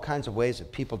in all kinds of ways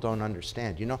that people don't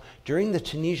understand. You know, during the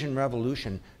Tunisian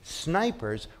revolution,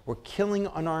 snipers were killing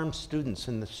unarmed students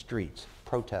in the streets,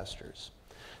 protesters.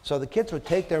 So the kids would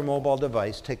take their mobile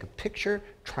device, take a picture,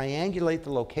 triangulate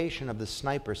the location of the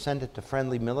sniper, send it to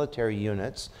friendly military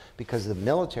units, because the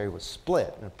military was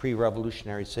split in a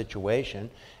pre-revolutionary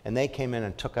situation, and they came in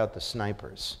and took out the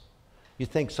snipers. You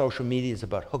think social media is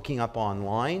about hooking up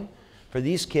online? For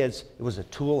these kids, it was a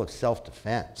tool of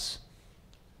self-defense.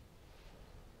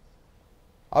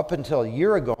 Up until a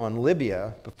year ago in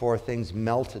Libya, before things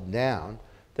melted down,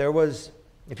 there was,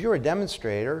 if you were a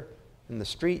demonstrator in the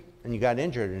street and you got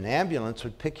injured, an ambulance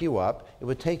would pick you up, it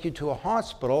would take you to a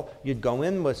hospital, you'd go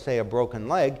in with, say, a broken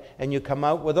leg, and you come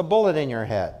out with a bullet in your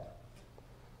head.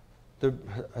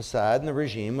 Assad and the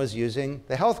regime was using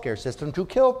the healthcare system to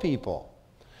kill people.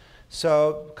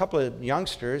 So a couple of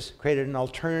youngsters created an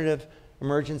alternative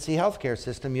emergency healthcare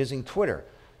system using Twitter.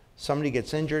 Somebody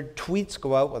gets injured, tweets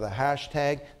go out with a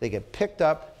hashtag, they get picked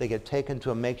up, they get taken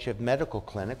to a makeshift medical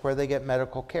clinic where they get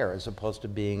medical care as opposed to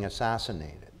being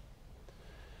assassinated.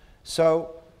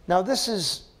 So now this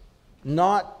is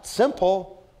not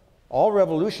simple. All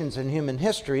revolutions in human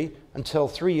history until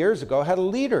 3 years ago had a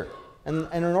leader and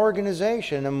an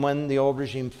organization, and when the old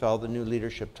regime fell, the new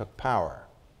leadership took power.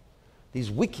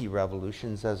 These wiki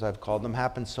revolutions, as I've called them,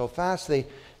 happen so fast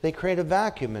they create a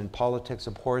vacuum, and politics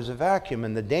abhors a vacuum,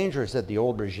 and the danger is that the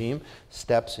old regime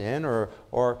steps in, or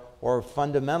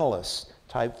fundamentalist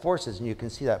type forces, and you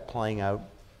can see that playing out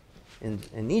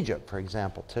in Egypt, for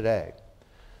example, today.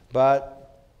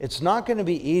 But it's not going to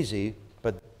be easy,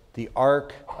 but the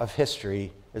arc of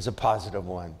history is a positive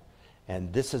one.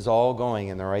 And this is all going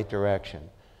in the right direction.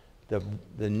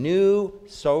 The new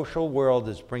social world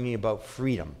is bringing about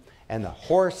freedom. And the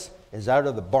horse is out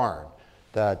of the barn.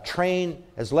 The train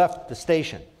has left the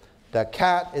station. The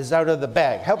cat is out of the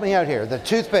bag. Help me out here. The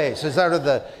toothpaste is out of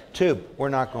the tube. We're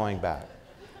not going back.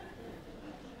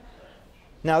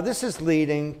 Now, this is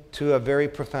leading to a very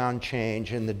profound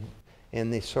change in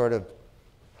the sort of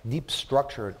deep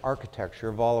structure and architecture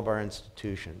of all of our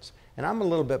institutions. And I'm a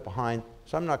little bit behind,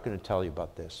 so I'm not going to tell you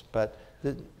about this. But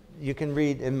you can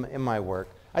read in my work.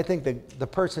 I think the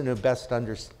person who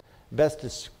best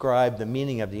described the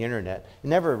meaning of the internet,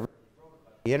 never wrote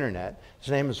about the internet, his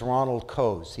name is Ronald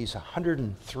Coase. He's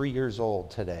 103 years old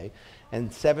today.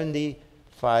 And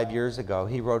 75 years ago,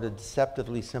 he wrote a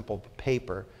deceptively simple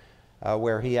paper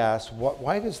where he asked,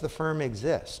 why does the firm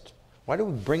exist? Why do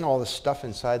we bring all this stuff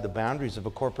inside the boundaries of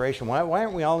a corporation? Why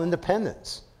aren't we all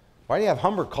independents? Why do you have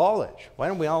Humber College? Why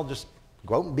don't we all just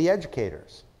go out and be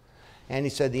educators? And he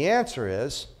said the answer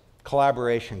is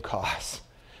collaboration costs.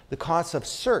 The costs of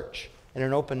search in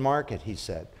an open market, he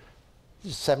said,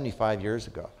 this is 75 years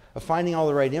ago, of finding all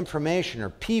the right information or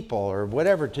people or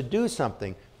whatever to do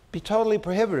something, be totally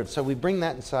prohibitive. So we bring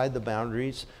that inside the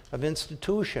boundaries of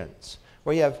institutions,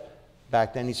 where you have,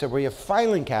 back then he said, where you have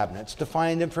filing cabinets to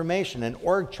find information and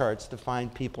org charts to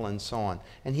find people and so on.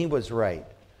 And he was right.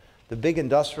 The big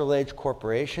industrial age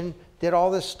corporation did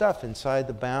all this stuff inside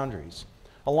the boundaries.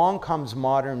 Along comes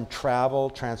modern travel,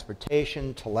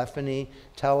 transportation, telephony,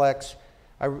 telex.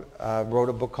 I wrote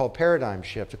a book called Paradigm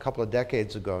Shift a couple of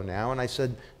decades ago now, and I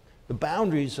said the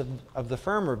boundaries of the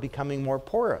firm are becoming more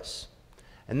porous.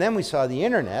 And then we saw the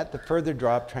internet that further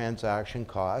dropped transaction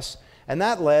costs, and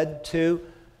that led to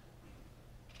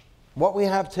what we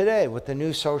have today with the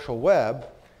new social web,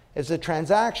 is the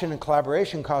transaction and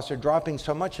collaboration costs are dropping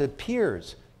so much that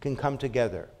peers can come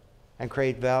together and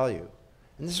create value.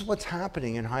 And this is what's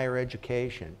happening in higher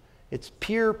education. It's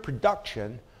peer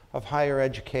production of higher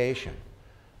education.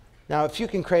 Now, if you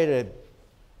can create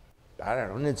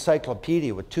an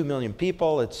encyclopedia with 2 million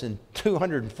people, it's in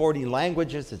 240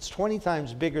 languages, it's 20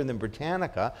 times bigger than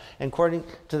Britannica, and according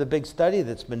to the big study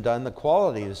that's been done, the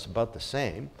quality is about the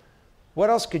same. What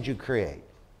else could you create?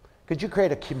 Could you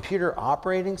create a computer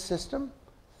operating system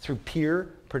through peer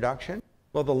production?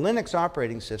 Well, the Linux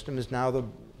operating system is now the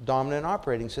dominant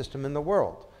operating system in the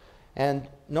world. And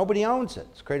nobody owns it.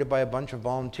 It's created by a bunch of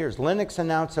volunteers. Linux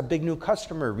announced a big new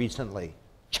customer recently,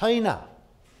 China.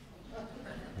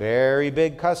 Very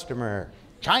big customer,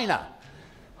 China.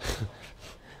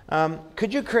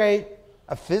 Could you create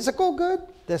a physical good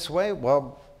this way?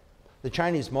 Well, the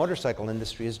Chinese motorcycle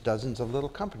industry is dozens of little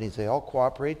companies. They all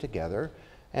cooperate together,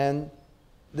 and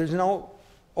there's no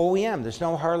OEM. There's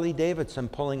no Harley Davidson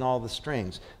pulling all the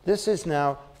strings. This is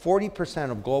now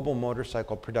 40% of global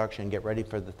motorcycle production. Get ready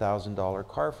for the $1,000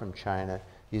 car from China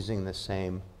using the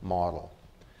same model.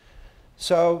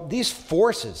 So these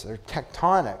forces, they're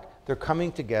tectonic. They're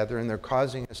coming together and they're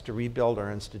causing us to rebuild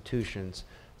our institutions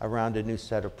around a new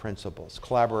set of principles.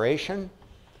 Collaboration,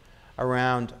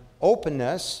 around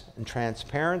openness and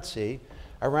transparency,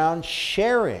 around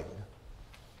sharing,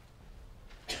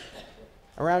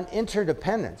 around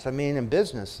interdependence. I mean, in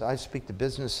business, I speak to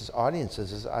business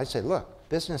audiences. I say, look,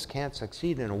 business can't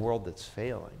succeed in a world that's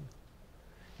failing.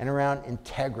 And around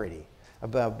integrity,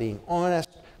 about being honest,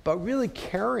 but really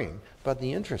caring about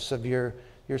the interests of your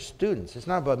students. It's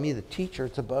not about me, the teacher.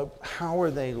 It's about how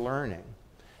are they learning.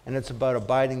 And it's about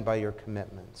abiding by your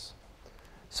commitments.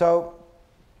 So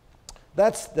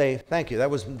thank you. That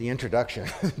was the introduction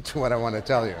to what I want to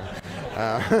tell you.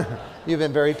 You've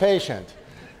been very patient.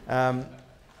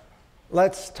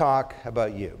 Let's talk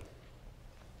about you.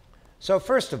 So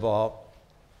first of all,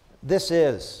 this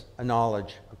is a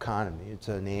knowledge economy. It's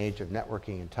an age of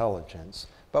networking intelligence,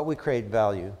 but we create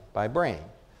value by brain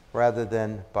rather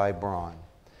than by brawn.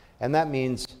 And that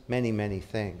means many, many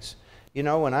things. You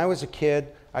know, when I was a kid,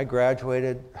 I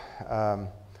graduated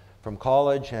from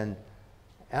college, and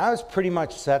I was pretty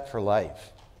much set for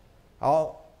life.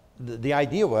 The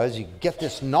idea was you get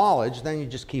this knowledge, then you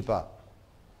just keep up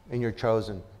in your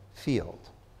chosen field.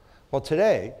 Well,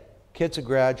 today, kids who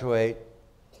graduate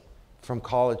from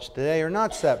college today are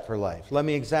not set for life. Let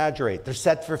me exaggerate. They're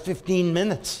set for 15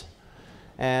 minutes.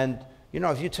 And, you know,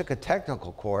 if you took a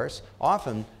technical course,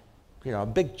 often, you know, a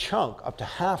big chunk, up to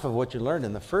half of what you learned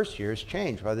in the first year has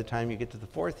changed by the time you get to the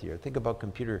fourth year. Think about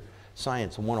computer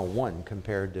science 101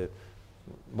 compared to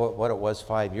what it was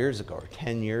 5 years ago or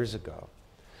 10 years ago.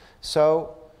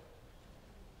 So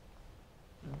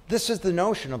this is the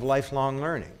notion of lifelong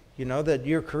learning. You know, that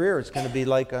your career is going to be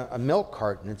like a milk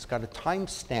carton. It's got a time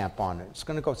stamp on it. It's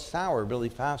going to go sour really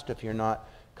fast if you're not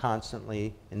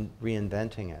constantly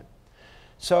reinventing it.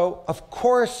 So, of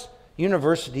course,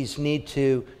 universities need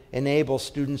to enable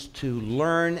students to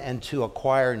learn and to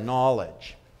acquire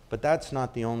knowledge. But that's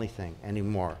not the only thing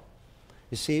anymore.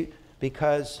 You see,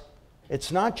 because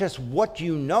it's not just what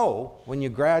you know when you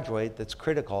graduate that's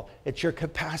critical. It's your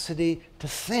capacity to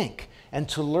think and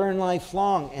to learn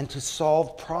lifelong and to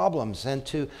solve problems and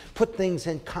to put things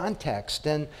in context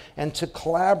and to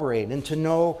collaborate and to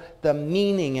know the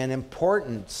meaning and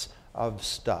importance of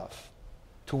stuff,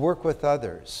 to work with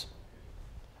others.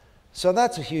 So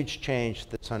that's a huge change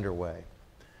that's underway.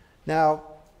 Now,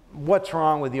 what's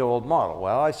wrong with the old model?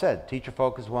 Well, I said teacher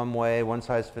focused one way, one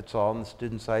size fits all, and the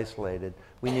students isolated.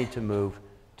 We need to move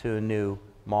to a new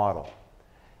model.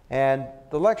 And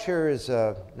the lecture is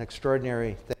an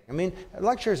extraordinary thing. I mean,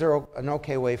 lectures are an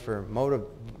okay way for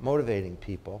motivating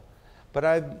people, but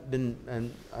I've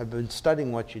been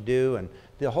studying what you do, and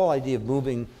the whole idea of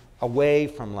moving away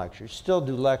from lectures. Still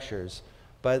do lectures,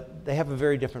 but they have a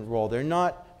very different role. They're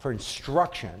not for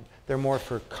instruction. They're more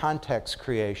for context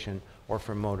creation or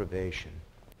for motivation.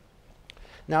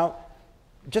 Now,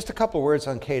 just a couple words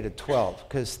on K-12,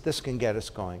 because this can get us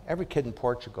going. Every kid in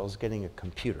Portugal is getting a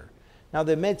computer. Now,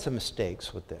 they made some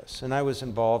mistakes with this, and I was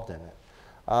involved in it.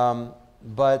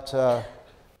 But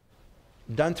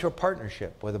done through a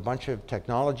partnership with a bunch of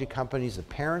technology companies. The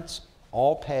parents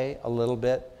all pay a little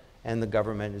bit, and the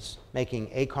government is making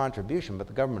a contribution, but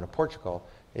the government of Portugal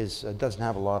doesn't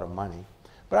have a lot of money.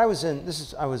 But I was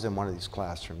in one of these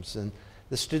classrooms, and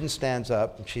the student stands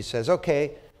up, and she says,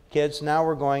 okay, kids, now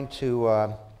we're going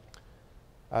to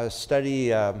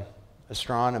study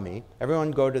astronomy.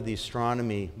 Everyone go to the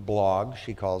astronomy blog,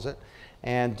 she calls it.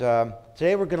 And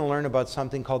today we're going to learn about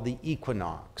something called the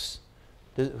equinox.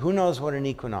 Who knows what an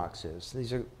equinox is?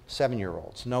 These are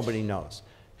 7-year-olds. Nobody knows.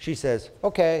 She says,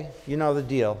 okay, you know the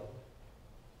deal.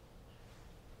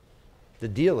 The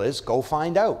deal is go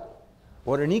find out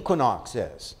what an equinox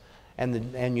is.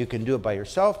 And you can do it by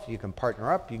yourself, you can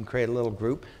partner up, you can create a little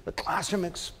group. The classroom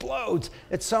explodes.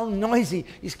 It's so noisy.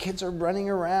 These kids are running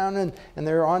around and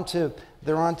they're onto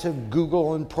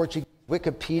Google and Portuguese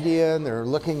Wikipedia, and they're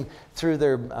looking through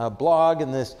their blog,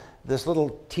 and this little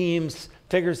team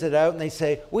figures it out, and they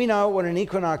say, we know what an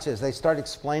equinox is. They start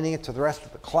explaining it to the rest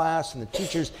of the class, and the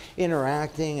teacher's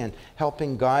interacting and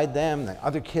helping guide them. The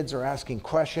other kids are asking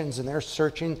questions, and they're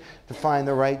searching to find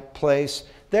the right place.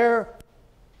 They're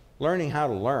learning how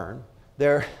to learn.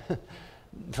 They're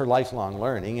for lifelong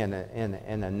learning in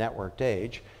a networked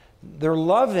age. They're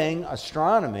loving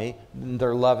astronomy.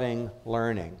 They're loving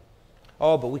learning.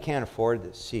 Oh, but we can't afford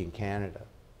this, see, in Canada.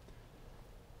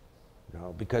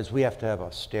 No, because we have to have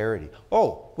austerity.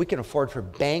 Oh, we can afford for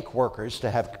bank workers to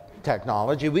have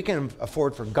technology. We can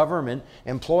afford for government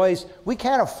employees. We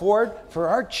can't afford for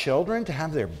our children to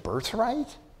have their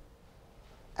birthright?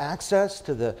 Access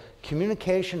to the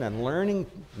communication and learning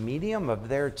medium of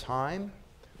their time?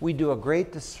 We do a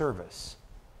great disservice.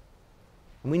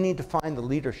 And we need to find the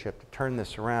leadership to turn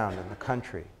this around in the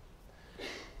country.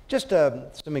 Just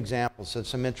some examples of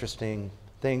some interesting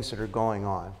things that are going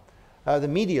on. The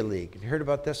Media League, have you heard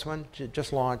about this one?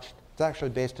 Just launched. It's actually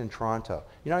based in Toronto.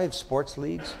 You know, they have sports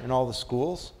leagues in all the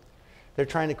schools. They're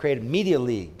trying to create a media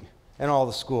league in all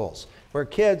the schools, where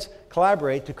kids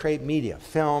collaborate to create media,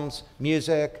 films,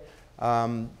 music,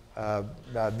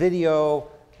 video,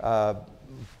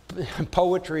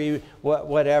 poetry,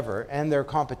 whatever, and there are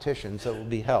competitions that will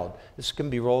be held. This can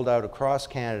be rolled out across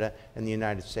Canada and the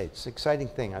United States. It's an exciting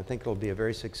thing. I think it'll be a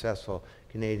very successful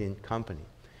Canadian company.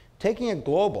 Taking It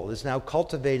Global is now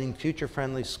cultivating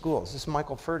future-friendly schools. This is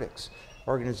Michael Furtick's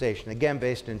organization, again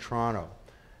based in Toronto.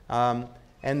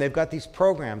 And they've got these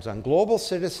programs on global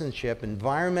citizenship,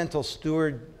 environmental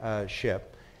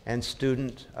stewardship, and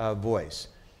student voice.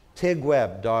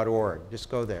 tigweb.org. Just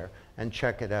go there and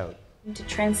check it out. To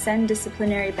transcend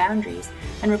disciplinary boundaries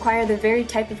and require the very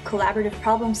type of collaborative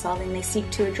problem solving they seek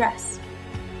to address.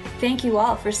 Thank you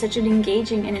all for such an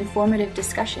engaging and informative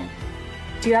discussion.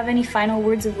 Do you have any final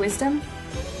words of wisdom?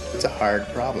 It's a hard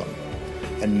problem,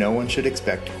 and no one should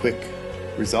expect quick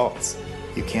results.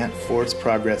 You can't force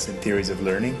progress in theories of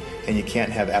learning, and you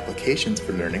can't have applications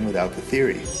for learning without the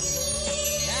theory.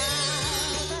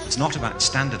 It's not about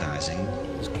standardizing,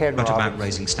 but about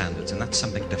raising standards, and that's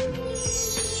something different.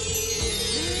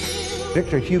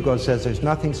 Victor Hugo says there's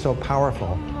nothing so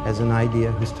powerful as an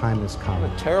idea whose time has come.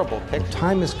 What a terrible picture. The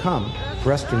time has come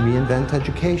for us to reinvent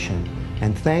education,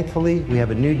 and thankfully we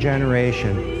have a new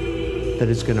generation that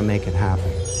is going to make it happen.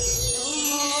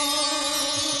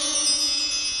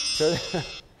 So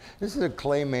this is a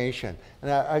claymation.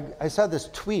 And I saw this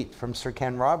tweet from Sir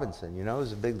Ken Robinson. You know,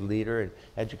 he's a big leader in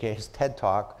education. His TED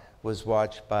Talk was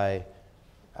watched by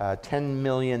 10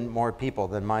 million more people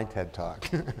than my TED Talk.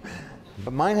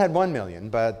 But mine had 1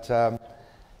 million,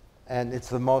 and it's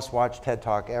the most watched TED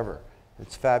Talk ever.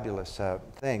 It's a fabulous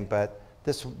thing. But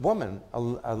this woman,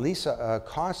 Elisa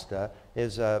Costa,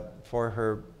 is for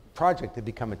her project to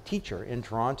become a teacher in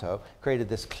Toronto, created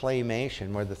this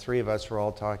claymation where the three of us were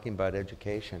all talking about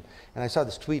education. And I saw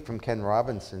this tweet from Ken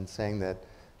Robinson saying that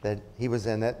he was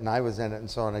in it and I was in it and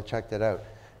so on. I checked it out.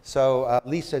 So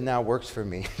Lisa now works for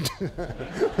me. In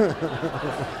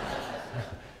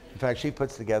fact, she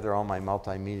puts together all my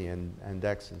multimedia and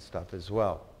decks and stuff as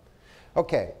well.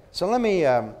 Okay, so let me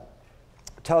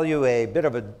tell you a bit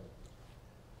of a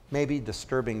maybe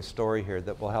disturbing story here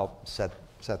that will help set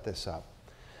this up.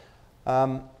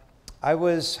 I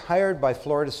was hired by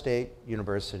Florida State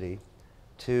University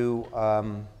to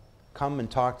come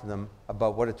and talk to them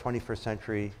about what a 21st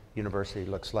century university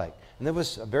looks like. And there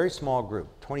was a very small group,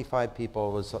 25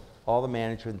 people, was all the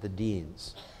management, the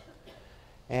deans.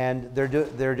 And they're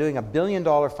doing a $1 billion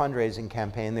fundraising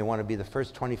campaign. They want to be the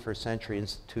first 21st century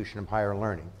institution of higher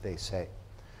learning, they say.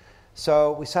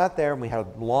 So we sat there and we had a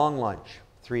long lunch,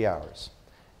 3 hours.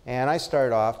 And I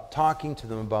started off talking to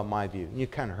them about my view. And you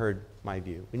kind of heard my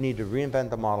view. We need to reinvent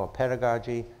the model of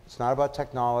pedagogy. It's not about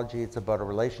technology. It's about a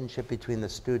relationship between the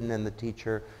student and the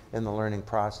teacher in the learning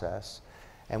process.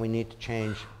 And we need to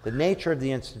change the nature of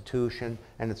the institution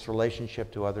and its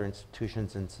relationship to other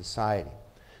institutions in society.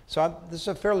 So this is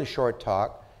a fairly short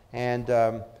talk. And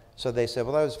so they said,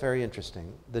 well, that was very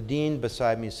interesting. The dean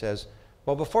beside me says,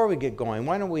 well, before we get going,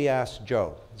 why don't we ask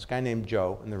Joe? This guy named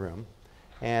Joe in the room.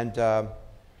 And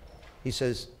he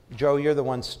says, Joe, you're the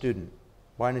one student.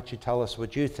 Why don't you tell us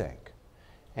what you think?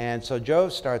 And so Joe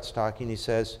starts talking. He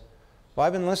says, well,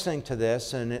 I've been listening to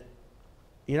this, and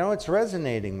it's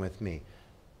resonating with me.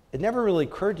 It never really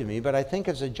occurred to me, but I think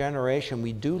as a generation,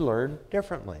 we do learn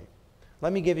differently.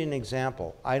 let me give you an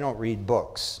example. I don't read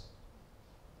books.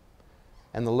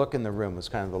 And the look in the room was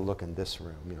kind of the look in this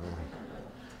room, you know.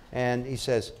 And he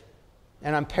says,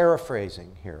 and I'm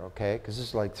paraphrasing here, okay, because this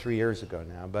is like 3 years ago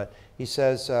now, but he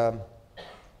says, I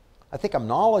think I'm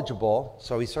knowledgeable,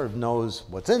 so he sort of knows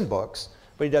what's in books,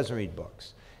 but he doesn't read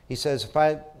books. He says, if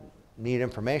I need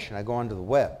information, I go onto the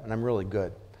web, and I'm really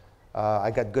good.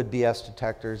 I got good BS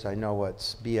detectors. I know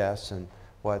what's BS and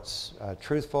what's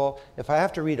truthful. If I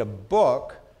have to read a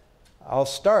book, I'll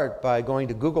start by going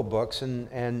to Google Books,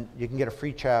 and you can get a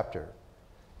free chapter.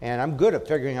 And I'm good at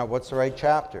figuring out what's the right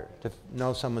chapter to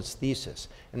know someone's thesis.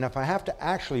 And if I have to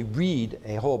actually read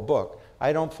a whole book,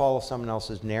 I don't follow someone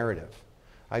else's narrative.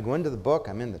 I go into the book,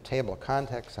 I'm in the table of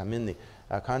contents, I'm in the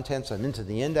contents, I'm into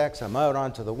the index, I'm out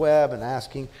onto the web and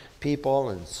asking people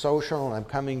and social, and I'm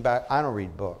coming back. I don't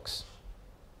read books.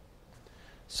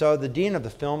 So the dean of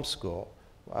the film school,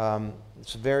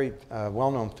 it's a very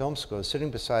well-known film school, is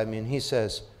sitting beside me, and he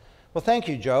says, well, thank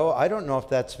you, Joe. I don't know if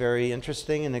that's very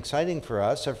interesting and exciting for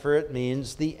us, or if it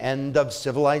means the end of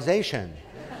civilization.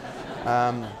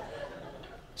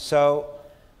 So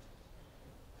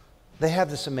they have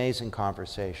this amazing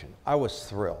conversation. I was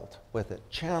thrilled with it,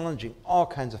 challenging all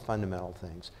kinds of fundamental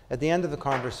things. At the end of the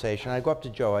conversation, I go up to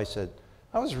Joe. I said,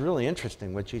 that was really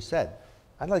interesting what you said.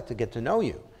 I'd like to get to know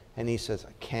you. And he says,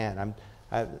 I can't.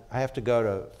 I have to go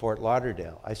to Fort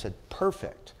Lauderdale. I said,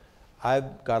 perfect.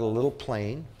 I've got a little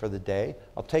plane for the day.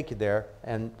 I'll take you there,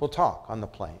 and we'll talk on the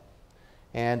plane.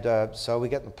 And so we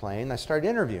get in the plane. I start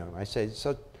interviewing him. I say,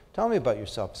 so tell me about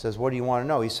yourself. He says, what do you want to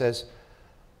know? He says,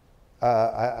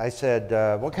 I said,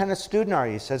 what kind of student are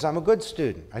you? He says, I'm a good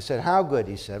student. I said, how good?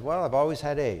 He said, well, I've always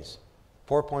had A's.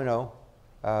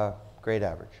 4.0, grade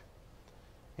average.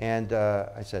 And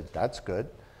I said, that's good.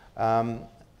 I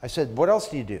said, what else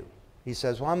do you do? He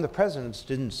says, well, I'm the president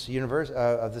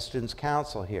of the Students'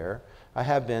 Council here. I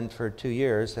have been for 2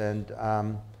 years, and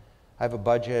I have a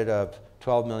budget of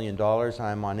 $12 million.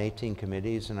 I'm on 18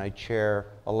 committees, and I chair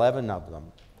 11 of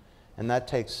them. And that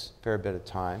takes a fair bit of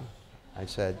time. I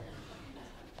said,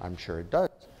 I'm sure it does.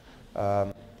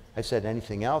 I said,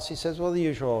 anything else? He says, well, the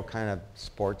usual kind of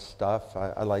sports stuff.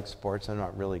 I like sports. I'm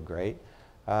not really great.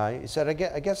 He said,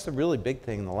 I guess the really big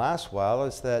thing in the last while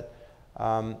is that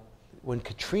when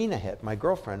Katrina hit, my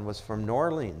girlfriend was from New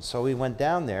Orleans, so we went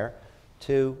down there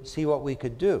to see what we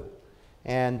could do.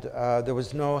 And there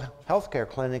was no healthcare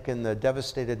clinic in the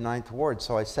devastated 9th Ward,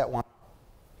 so I set one up.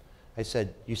 I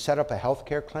said, you set up a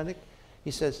healthcare clinic?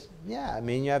 He says, yeah, I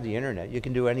mean, you have the internet. You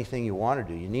can do anything you want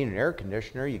to do. You need an air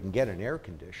conditioner, you can get an air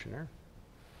conditioner.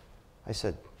 I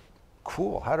said,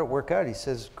 cool, how'd it work out? He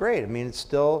says, great, I mean, it's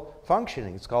still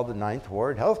functioning. It's called the 9th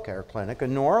Ward Healthcare Clinic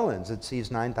in New Orleans. It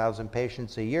sees 9,000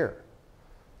 patients a year.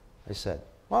 I said,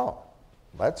 well,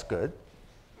 that's good.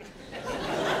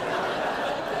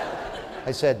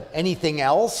 I said, anything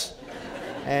else?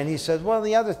 And he said, well,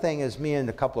 the other thing is me and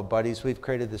a couple of buddies, we've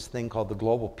created this thing called the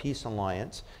Global Peace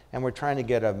Alliance, and we're trying to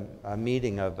get a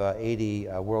meeting of 80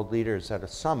 world leaders at a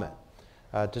summit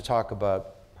to talk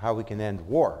about how we can end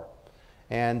war.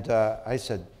 And I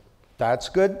said, that's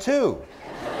good too.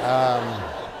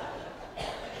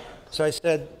 So I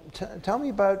said, tell me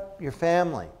about your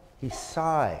family. He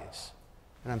sighs.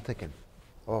 And I'm thinking,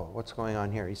 oh, what's going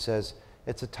on here? He says,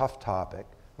 it's a tough topic.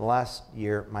 Last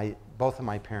year, both of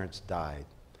my parents died.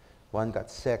 One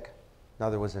got sick,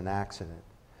 another was an accident.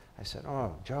 I said,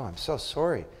 oh, Joe, I'm so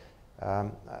sorry.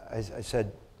 I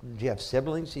said, do you have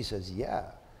siblings? He says, yeah.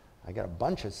 I got a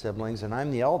bunch of siblings, and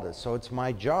I'm the eldest, so it's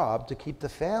my job to keep the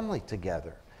family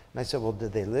together. And I said, well,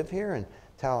 did they live here in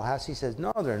Tallahassee? He says,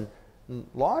 no, they're in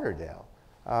Lauderdale.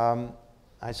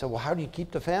 I said, well, how do you keep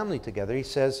the family together? He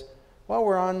says, well,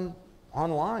 we're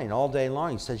online all day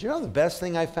long. He says, you know the best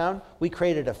thing I found? We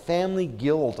created a family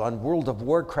guild on World of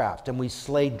Warcraft, and we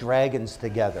slayed dragons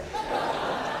together.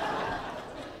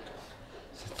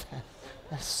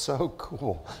 That's so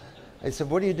cool. I said,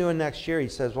 what are you doing next year? He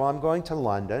says, well, I'm going to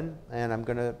London, and I'm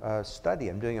going to study.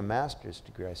 I'm doing a master's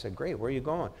degree. I said, great, where are you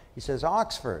going? He says,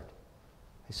 Oxford.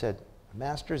 I said, a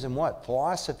master's in what?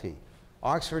 Philosophy.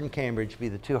 Oxford and Cambridge would be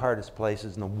the two hardest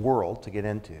places in the world to get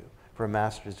into for a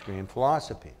master's degree in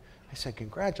philosophy. I said,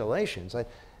 congratulations.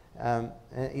 And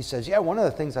he says, yeah, one of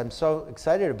the things I'm so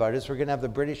excited about is we're going to have the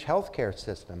British healthcare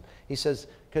system. He says,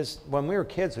 because when we were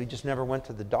kids, we just never went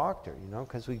to the doctor, you know,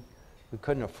 because we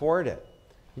couldn't afford it.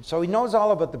 So he knows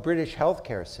all about the British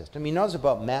healthcare system. He knows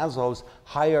about Maslow's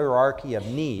hierarchy of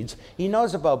needs. He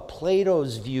knows about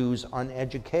Plato's views on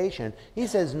education.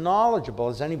 He's as knowledgeable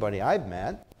as anybody I've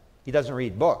met. He doesn't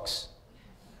read books.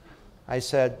 I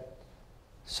said,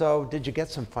 so did you get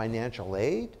some financial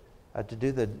aid? to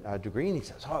do the degree, and he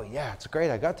says, oh yeah, it's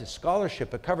great, I got this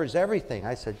scholarship, it covers everything.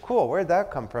 I said, cool, where'd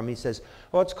that come from? He says,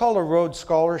 well, it's called a Rhodes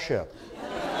Scholarship.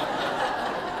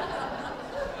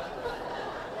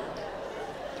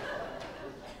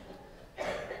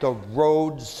 The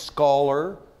Rhodes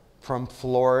Scholar from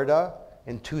Florida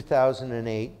in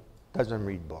 2008 doesn't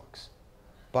read books.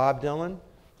 Bob Dylan,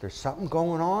 there's something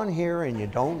going on here and you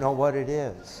don't know what it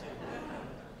is.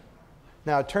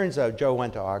 Now, it turns out Joe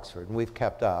went to Oxford, and we've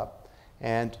kept up.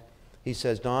 And he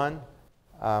says, Don,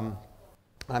 I'm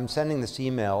sending this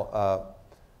email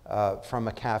from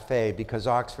a cafe because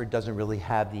Oxford doesn't really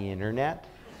have the internet.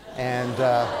 And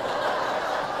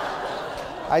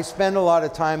I spend a lot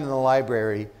of time in the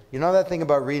library. You know that thing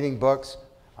about reading books?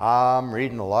 I'm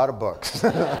reading a lot of books.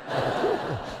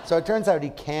 So it turns out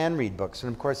he can read books.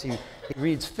 And of course, he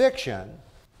reads fiction.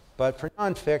 But for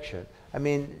nonfiction, I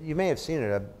mean, you may have seen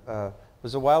it. It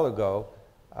was a while ago.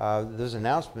 This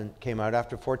announcement came out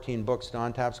after 14 books.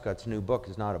 Don Tapscott's new book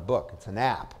is not a book. It's an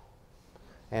app.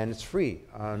 And it's free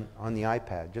on the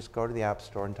iPad. Just go to the App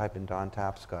Store and type in Don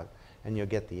Tapscott, and you'll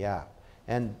get the app.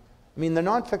 And I mean, the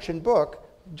nonfiction book,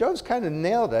 Joe's kind of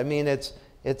nailed it. I mean, it's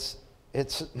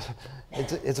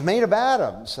made of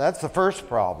atoms. That's the first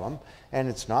problem. And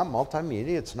it's not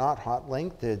multimedia. It's not hot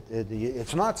linked.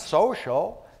 It's not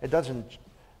social. It doesn't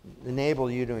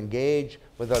enable you to engage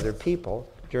with other people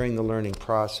during the learning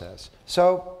process.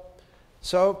 So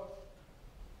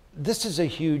this is a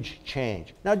huge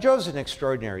change. Now, Joe's an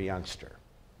extraordinary youngster,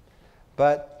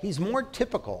 but he's more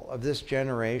typical of this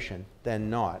generation than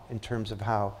not in terms of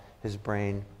how his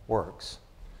brain works.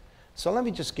 So let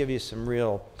me just give you some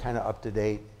real kind of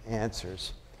up-to-date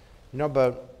answers. You know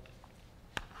about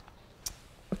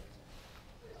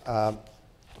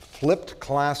flipped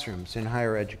classrooms in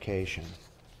higher education.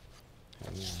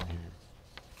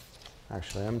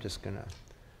 Actually, I'm just going to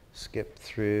skip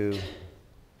through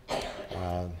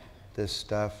this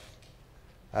stuff.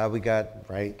 We got,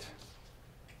 right.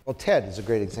 Well, TED is a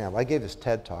great example. I gave this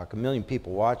TED talk. 1 million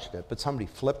people watched it, but somebody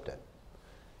flipped it,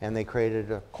 and they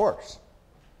created a course.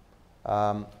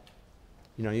 You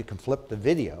know, you can flip the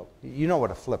video. You know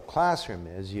what a flipped classroom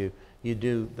is. You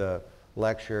do the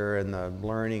lecture and the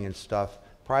learning and stuff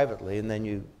privately, and then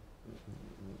you,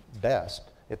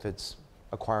 best, if it's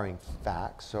acquiring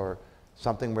facts or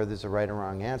something where there's a right or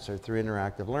wrong answer through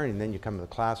interactive learning, then you come to the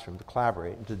classroom to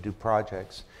collaborate and to do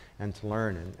projects and to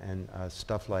learn and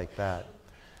stuff like that.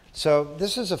 So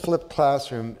this is a flipped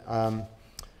classroom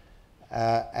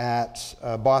at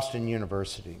Boston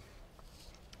University.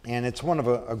 And it's one of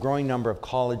a growing number of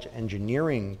college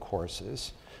engineering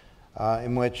courses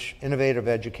in which innovative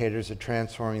educators are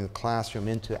transforming the classroom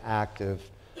into active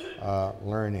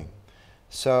learning.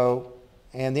 So,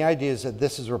 and the idea is that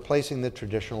this is replacing the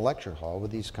traditional lecture hall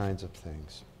with these kinds of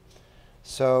things.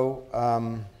 So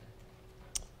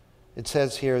it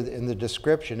says here in the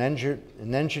description,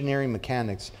 in engineering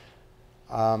mechanics,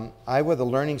 I learned with a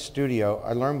learning studio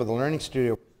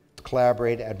to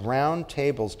collaborate at round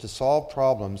tables to solve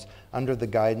problems under the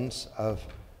guidance of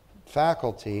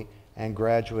faculty and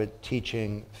graduate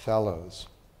teaching fellows.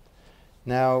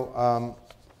 Now,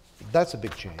 that's a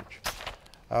big change.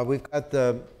 We've got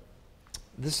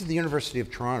this is the University of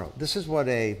Toronto. This is what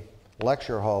a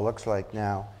lecture hall looks like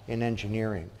now in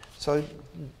engineering. So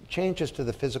changes to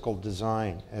the physical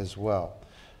design as well.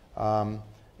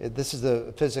 This is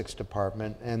the physics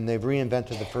department, and they've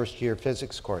reinvented the first year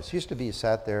physics course. It used to be you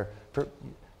sat there for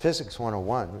Physics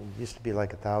 101. It used to be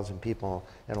like 1,000 people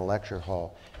in a lecture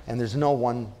hall. And there's no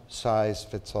one size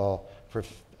fits all for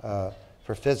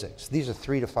physics. These are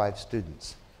 3 to 5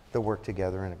 students that work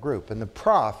together in a group. And the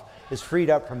prof is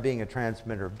freed up from being a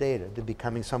transmitter of data to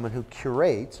becoming someone who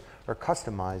curates or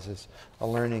customizes a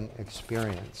learning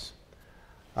experience.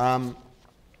 Do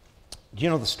you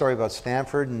know the story about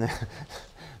Stanford? And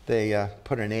they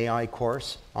put an AI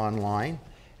course online,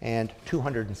 and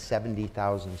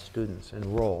 270,000 students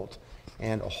enrolled.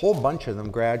 And a whole bunch of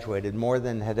them graduated, more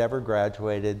than had ever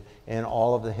graduated in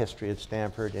all of the history of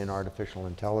Stanford in artificial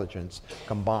intelligence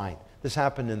combined. This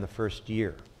happened in the first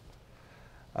year.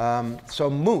 So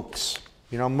MOOCs,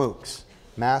 you know MOOCs,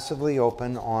 massively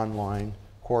open online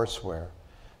courseware.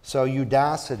 So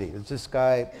Udacity, there's this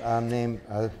guy named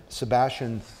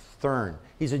Sebastian Thurn.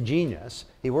 He's a genius.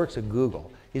 He works at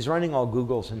Google. He's running all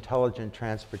Google's intelligent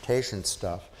transportation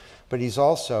stuff, but he's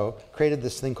also created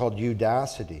this thing called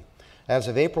Udacity. As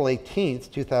of April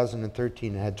 18th,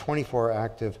 2013, it had 24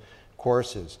 active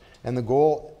courses. And the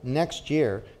goal next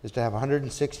year is to have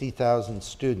 160,000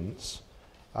 students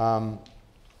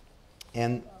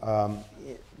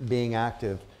being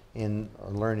active in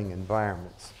learning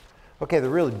environments. Okay, the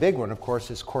really big one, of course,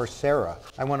 is Coursera.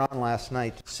 I went on last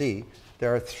night to see.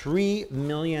 There are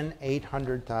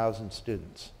 3,800,000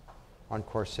 students on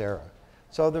Coursera.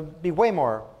 So there'll be way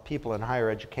more people in higher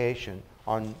education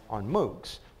on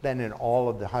MOOCs than in all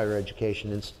of the higher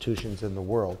education institutions in the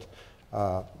world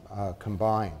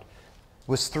combined. It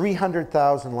was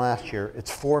 300,000 last year. It's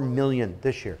 4 million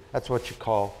this year. That's what you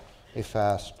call a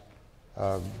fast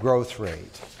growth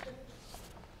rate.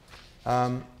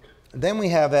 Then we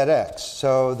have edX.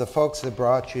 So the folks that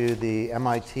brought you the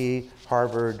MIT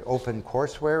Harvard Open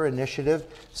Courseware Initiative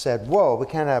said, whoa, we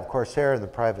can't have Coursera in the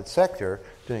private sector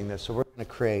doing this, so we're going to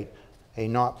create a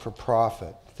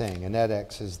not-for-profit thing, and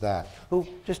edX is that.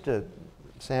 Just a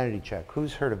sanity check,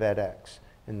 who's heard of edX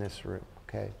in this room?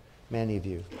 Okay, many of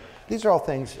you. These are all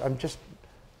things,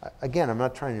 again, I'm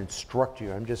not trying to instruct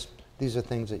you, these are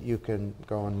things that you can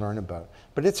go and learn about.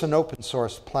 But it's an open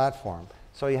source platform,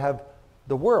 so you have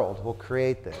the world will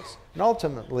create this. And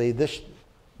ultimately, this,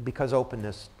 because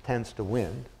openness tends to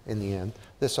win in the end,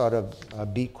 this ought to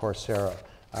beat Coursera,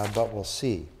 but we'll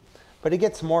see. But it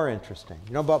gets more interesting.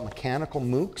 You know about mechanical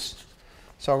MOOCs?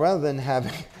 So rather than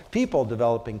having people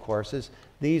developing courses,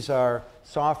 these are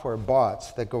software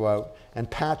bots that go out and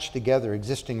patch together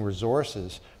existing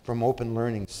resources from open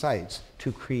learning sites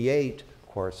to create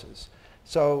courses.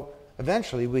 So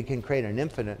eventually we can create an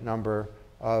infinite number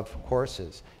of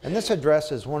courses. And this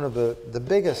addresses one of the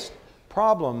biggest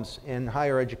problems in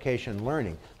higher education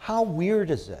learning. How weird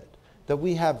is it that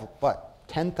we have,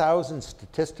 10,000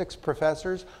 statistics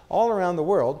professors all around the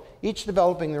world, each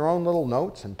developing their own little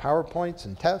notes and PowerPoints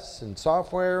and tests and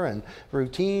software and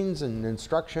routines and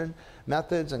instruction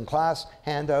methods and class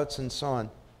handouts and so on.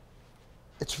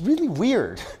 It's really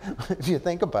weird if you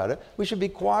think about it. We should be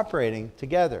cooperating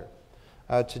together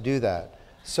to do that.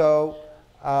 So,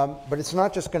 but it's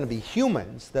not just going to be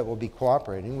humans that will be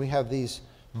cooperating. We have these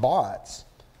bots.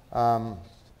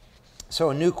 So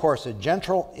a new course, a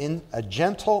gentle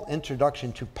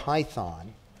introduction to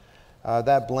Python,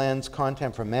 that blends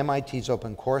content from MIT's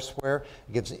Open Courseware.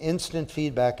 It gives instant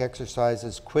feedback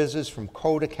exercises, quizzes from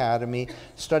Code Academy,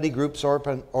 study groups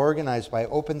organized by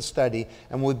Open Study,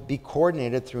 and will be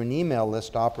coordinated through an email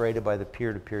list operated by the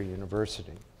peer-to-peer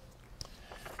university.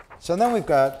 So then we've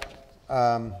got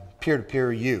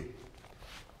peer-to-peer U.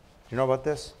 You know about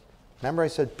this? Remember I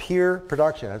said peer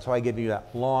production. That's why I give you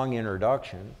that long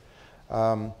introduction.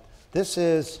 This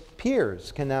is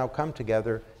peers can now come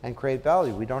together and create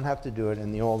value. We don't have to do it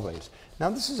in the old ways. Now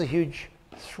this is a huge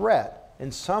threat in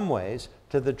some ways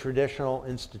to the traditional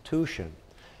institution.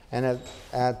 And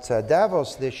at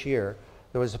Davos this year,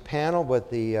 there was a panel with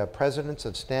the presidents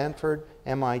of Stanford,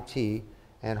 MIT,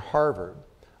 and Harvard,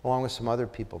 along with some other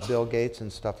people, Bill Gates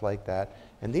and stuff like that.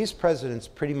 And these presidents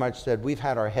pretty much said, we've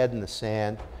had our head in the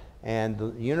sand, and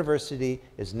the university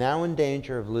is now in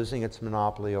danger of losing its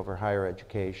monopoly over higher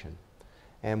education.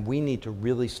 And we need to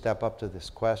really step up to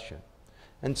this question.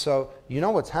 And so, you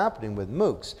know what's happening with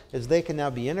MOOCs is they can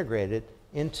now be integrated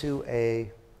into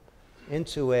a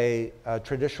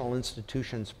traditional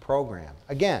institution's program.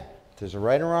 Again, if there's a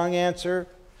right or wrong answer,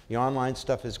 the online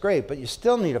stuff is great, but you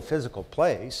still need a physical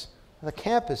place. The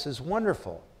campus is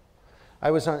wonderful.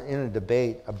 I was in a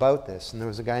debate about this, and there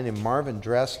was a guy named Marvin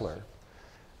Dressler.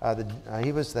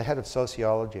 He was the head of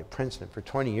sociology at Princeton for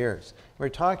 20 years. We were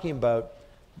talking about,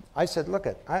 I said, look,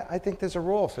 I think there's a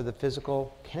role for the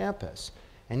physical campus.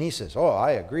 And he says, oh,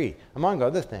 I agree. Among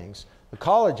other things, the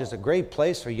college is a great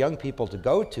place for young people to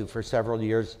go to for several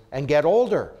years and get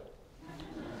older.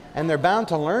 And they're bound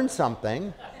to learn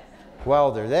something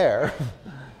while they're there.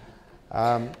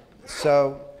 But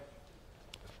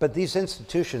these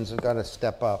institutions have got to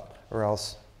step up, or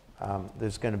else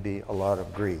there's going to be a lot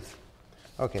of grief.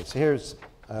 Okay, so here's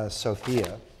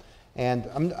Sophia, and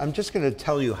I'm just going to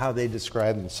tell you how they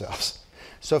describe themselves.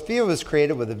 Sophia was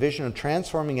created with a vision of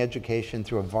transforming education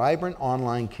through a vibrant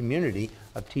online community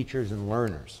of teachers and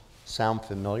learners. Sound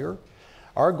familiar?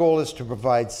 Our goal is to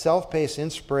provide self-paced,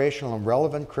 inspirational, and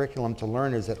relevant curriculum to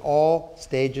learners at all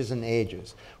stages and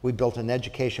ages. We built an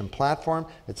education platform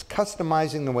that's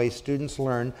customizing the way students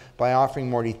learn by offering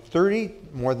more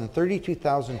than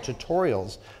 32,000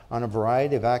 tutorials on a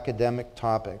variety of academic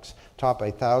topics taught by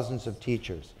thousands of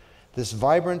teachers. This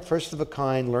vibrant,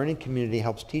 first-of-a-kind learning community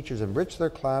helps teachers enrich their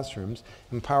classrooms,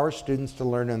 empower students to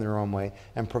learn in their own way,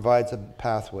 and provides a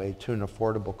pathway to an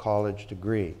affordable college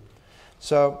degree.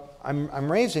 So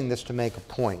I'm raising this to make a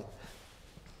point.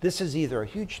 This is either a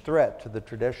huge threat to the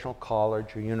traditional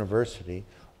college or university,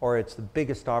 or it's the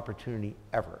biggest opportunity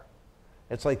ever.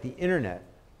 It's like the internet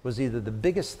was either the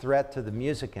biggest threat to the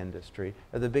music industry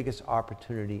or the biggest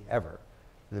opportunity ever.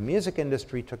 The music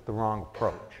industry took the wrong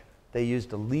approach. They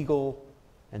used a legal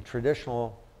and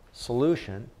traditional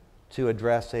solution to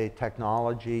address a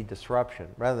technology disruption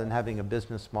rather than having a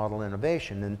business model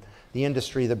innovation. And the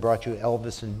industry that brought you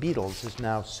Elvis and Beatles is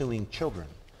now suing children.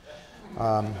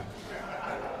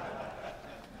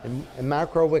 In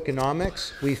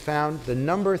macroeconomics, we found the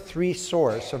number 3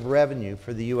 source of revenue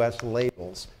for the US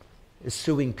labels is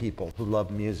suing people who love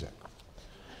music.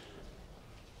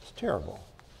 It's terrible.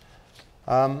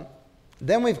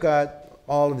 Then we've got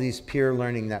all of these peer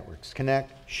learning networks: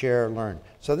 connect, share, learn.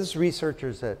 So this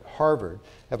researchers at Harvard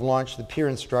have launched the Peer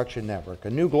Instruction Network, a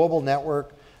new global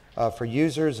network for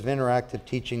users of interactive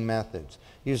teaching methods.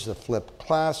 Uses a flipped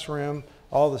classroom,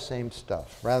 all the same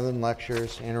stuff. Rather than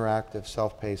lectures, interactive,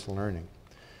 self-paced learning.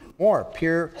 More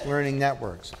peer learning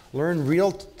networks. Learn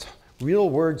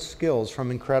real-world skills from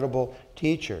incredible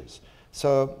teachers.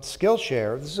 So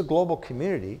Skillshare, this is a global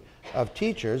community of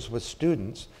teachers with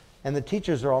students, and the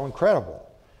teachers are all incredible.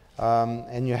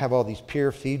 And you have all these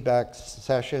peer feedback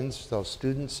sessions, so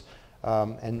students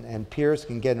and peers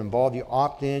can get involved. You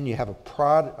opt in, you have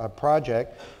a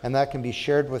project, and that can be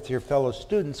shared with your fellow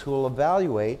students who will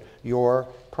evaluate your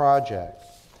project.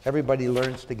 Everybody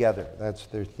learns together. That's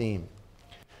their theme.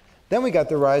 Then we got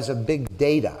the rise of big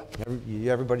data.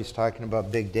 Everybody's talking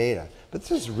about big data. But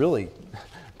this is really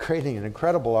creating an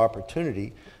incredible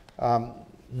opportunity,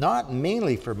 not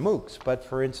mainly for MOOCs, but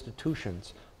for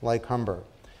institutions like Humber.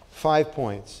 5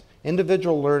 points.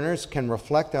 Individual learners can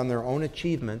reflect on their own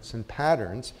achievements and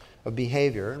patterns of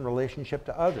behavior in relationship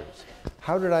to others.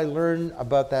 How did I learn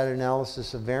about that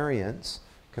analysis of variance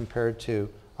compared to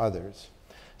others?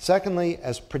 Secondly,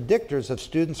 as predictors of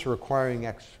students requiring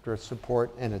extra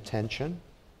support and attention.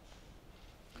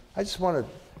 I just want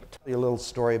to tell you a little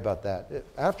story about that.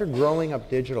 After Growing Up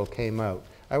Digital came out,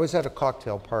 I was at a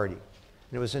cocktail party,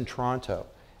 and it was in Toronto.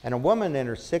 And a woman in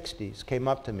her 60s came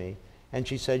up to me, and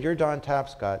she said, "You're Don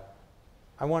Tapscott.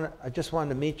 I just wanted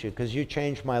to meet you because you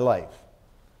changed my life."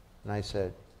 And I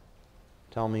said,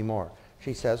 "Tell me more."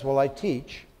 She says, "Well, I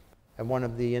teach at one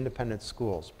of the independent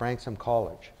schools, Branksome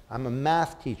College. I'm a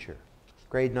math teacher,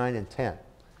 grade 9 and 10.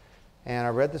 And I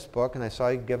read this book and I saw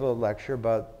you give a lecture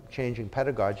about changing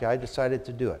pedagogy. I decided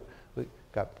to do it. We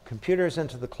got computers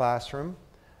into the classroom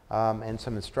and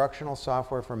some instructional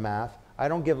software for math. I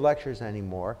don't give lectures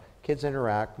anymore. Kids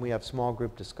interact, and we have small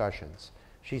group discussions."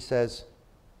 She says,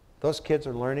 "Those kids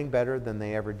are learning better than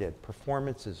they ever did.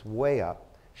 Performance is way up."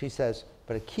 She says,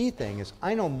 "But a key thing is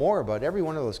I know more about every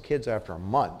one of those kids after a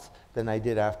month than I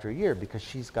did after a year because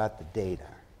she's got the data."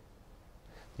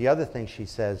 The other thing she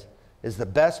says is the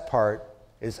best part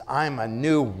is I'm a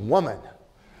new woman.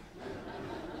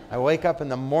 I wake up in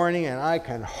the morning and I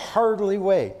can hardly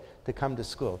wait to come to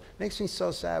school. It makes me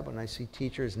so sad when I see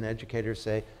teachers and educators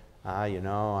say, you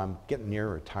know, I'm getting near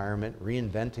retirement,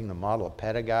 reinventing the model of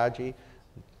pedagogy.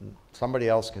 Somebody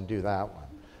else can do that one.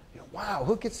 You know, wow,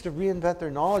 who gets to reinvent their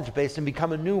knowledge base and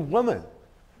become a new woman?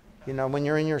 You know, when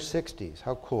you're in your 60s,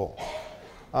 how cool.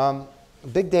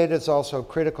 Big data is also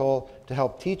critical to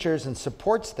help teachers and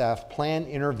support staff plan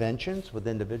interventions with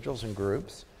individuals and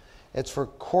groups. It's for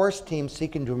course teams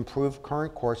seeking to improve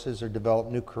current courses or develop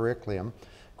new curriculum,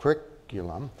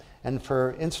 and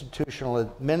for institutional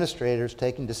administrators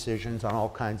taking decisions on all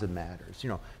kinds of matters, you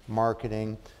know,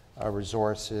 marketing,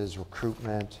 resources,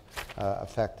 recruitment,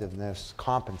 effectiveness,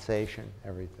 compensation,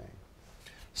 everything.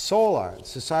 SOLAR,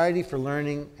 Society for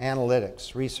Learning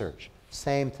Analytics Research,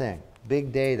 same thing,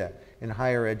 big data in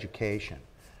higher education.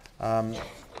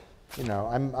 You know,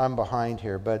 I'm behind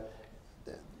here, but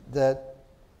that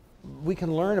we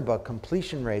can learn about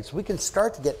completion rates. We can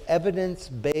start to get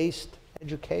evidence-based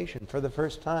education for the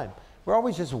first time. We're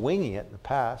always just winging it in the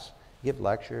past. You give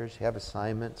lectures, you have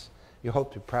assignments, you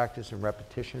hope through practice and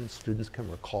repetition students can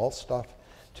recall stuff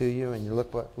to you, and you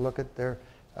look at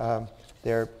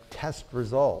their test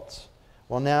results.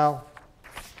 Well, now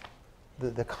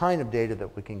the kind of data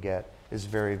that we can get is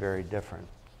very, very different.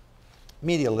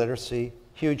 Media literacy,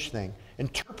 huge thing.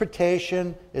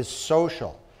 Interpretation is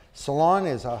social. Salon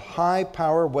is a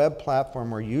high-power web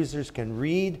platform where users can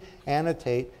read,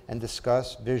 annotate, and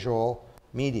discuss visual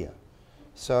media.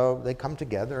 So they come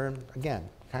together and, again,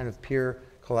 kind of peer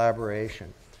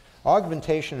collaboration.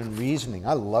 Augmentation and reasoning.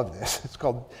 I love this. It's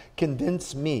called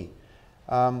Convince Me.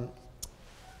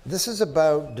 This is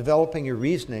about developing your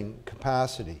reasoning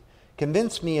capacity.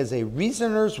 Convince Me is a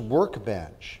reasoner's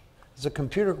workbench. It's a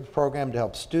computer program to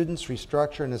help students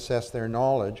restructure and assess their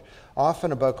knowledge,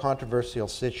 often about controversial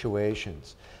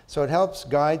situations. So it helps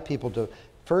guide people to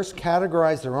first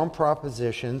categorize their own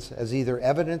propositions as either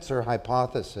evidence or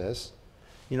hypothesis.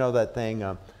 You know that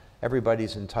thing,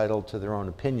 everybody's entitled to their own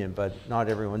opinion, but not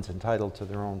everyone's entitled to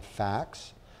their own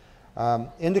facts.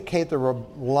 indicate the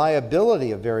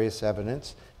reliability of various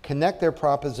evidence, connect their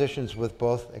propositions with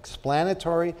both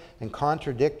explanatory and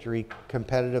contradictory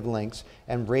competitive links,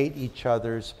 and rate each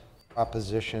other's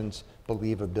propositions'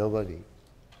 believability.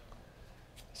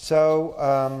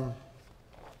 So,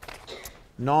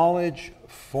 knowledge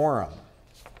forum.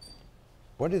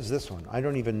 What is this one? I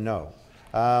don't even know.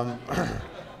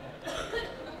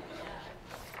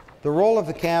 The role of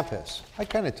the campus. I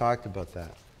kind of talked about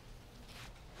that.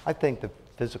 I think the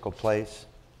physical place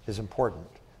is important.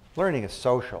 Learning is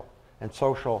social, and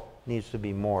social needs to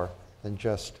be more than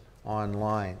just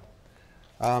online.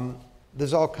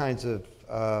 There's all kinds of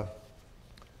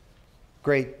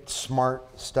great,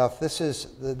 smart stuff. This is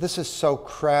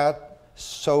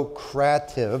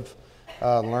Socrative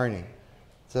learning.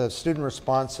 It's a student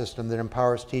response system that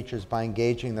empowers teachers by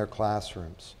engaging their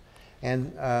classrooms.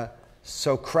 And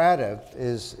Socrative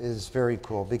is very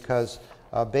cool because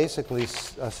basically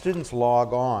students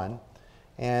log on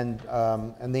and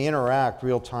they interact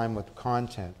real time with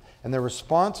content. And their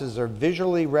responses are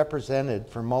visually represented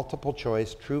for multiple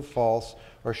choice, true, false,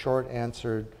 or short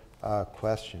answered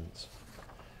questions.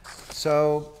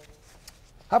 So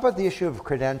how about the issue of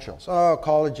credentials? Oh,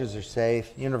 colleges are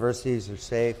safe, universities are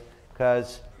safe,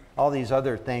 because all these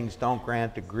other things don't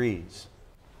grant degrees.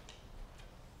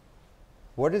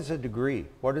 What is a degree?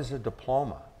 What is a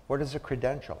diploma? What is a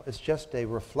credential? It's just a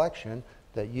reflection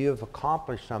that you have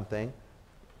accomplished something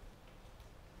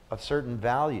of certain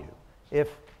value. If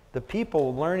the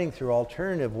people learning through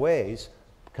alternative ways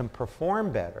can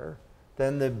perform better,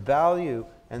 then the value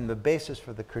and the basis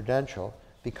for the credential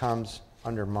becomes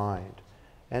undermined.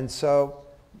 And so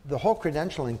the whole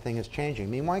credentialing thing is changing. I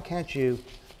mean, why can't you,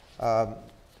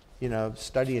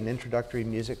 study an introductory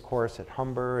music course at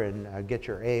Humber and get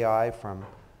your AI from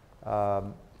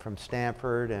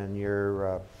Stanford and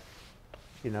your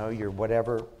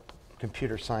whatever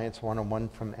computer science 101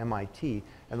 from MIT,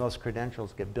 and those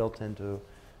credentials get built into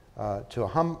to a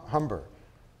Humber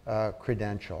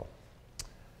credential.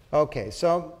 Okay,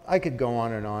 so I could go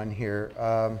on and on here.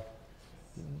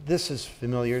 This is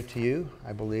familiar to you,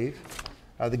 I believe.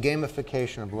 The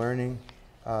gamification of learning,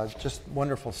 just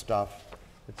wonderful stuff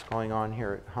that's going on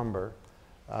here at Humber.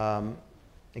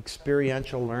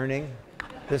 Experiential learning.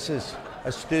 This is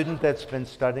a student that's been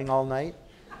studying all night.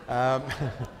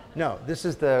 No, this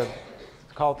is it's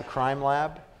called the Crime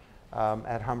Lab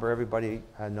at Humber. Everybody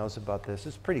knows about this.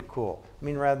 It's pretty cool. I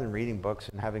mean, rather than reading books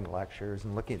and having lectures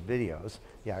and looking at videos,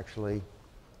 you actually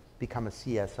become a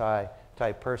CSI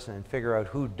type person and figure out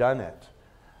who done it.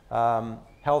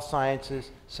 Health sciences,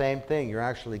 same thing. You're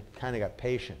actually kind of got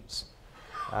patients.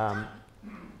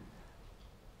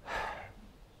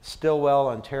 Stillwell,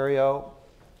 Ontario.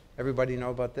 Everybody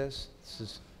know about this?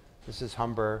 This is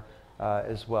Humber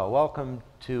as well. Welcome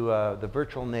to the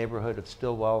virtual neighborhood of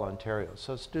Stillwell, Ontario.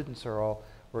 So students are all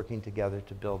working together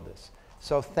to build this.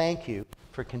 So thank you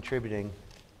for contributing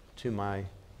to my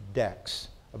decks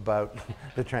about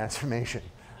the transformation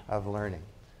of learning.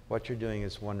 What you're doing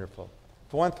is wonderful.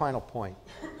 For one final point,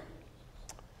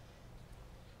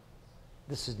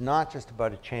 this is not just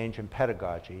about a change in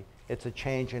pedagogy, it's a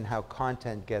change in how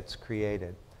content gets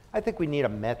created. I think we need a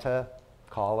meta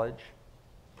college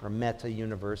or meta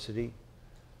university.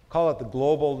 Call it the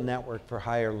Global Network for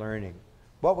Higher Learning.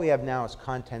 What we have now is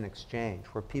content exchange,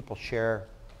 where people share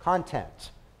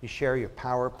content. You share your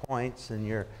PowerPoints and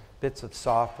your bits of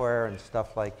software and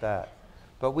stuff like that.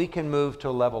 But we can move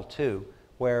to level 2,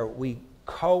 where we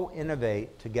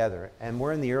co-innovate together, and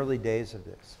we're in the early days of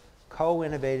this,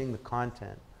 co-innovating the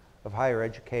content of higher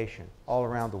education all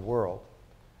around the world.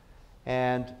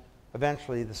 And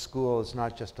eventually the school is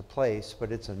not just a place,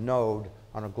 but it's a node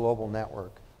on a global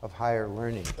network of higher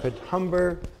learning. Could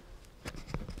Humber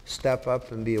step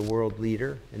up and be a world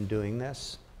leader in doing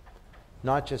this?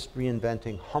 Not just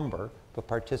reinventing Humber, but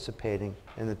participating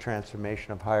in the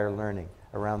transformation of higher learning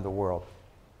around the world.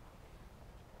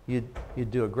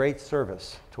 You'd do a great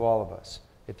service to all of us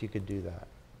if you could do that.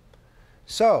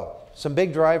 So, some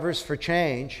big drivers for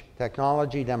change: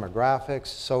 technology, demographics,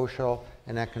 social,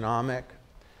 and economic,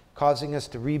 causing us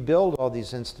to rebuild all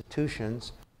these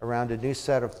institutions around a new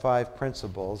set of 5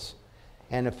 principles.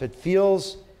 And if it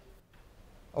feels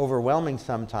overwhelming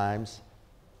sometimes,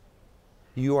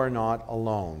 you are not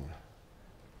alone.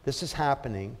 This is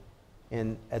happening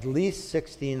in at least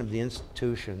 16 of the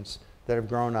institutions that have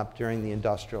grown up during the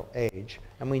industrial age,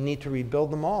 and we need to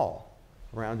rebuild them all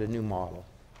around a new model.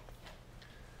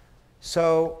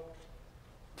 So,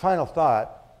 final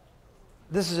thought,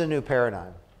 this is a new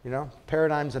paradigm.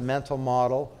 Paradigm's a mental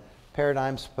model.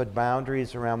 Paradigms put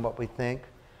boundaries around what we think.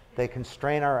 They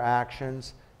constrain our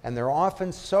actions, and they're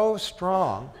often so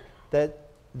strong that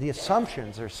the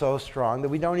assumptions are so strong that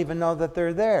we don't even know that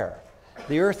they're there.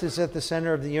 The Earth is at the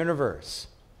center of the universe.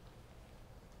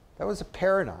 That was a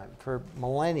paradigm for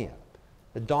millennia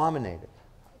that dominated.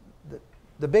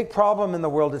 The big problem in the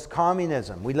world is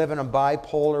communism. We live in a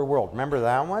bipolar world. Remember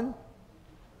that one?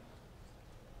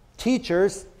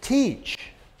 Teachers teach.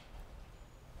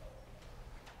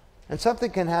 And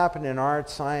something can happen in art,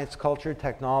 science, culture,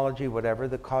 technology, whatever,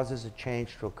 that causes a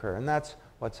change to occur. And that's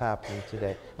what's happening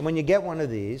today. And when you get one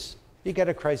of these, you get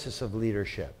a crisis of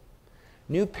leadership.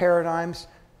 New paradigms,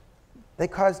 they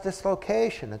cause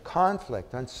dislocation, and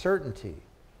conflict, uncertainty.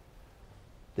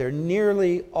 They're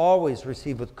nearly always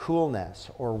received with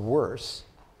coolness or worse,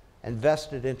 and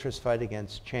vested interests fight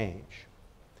against change.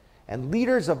 And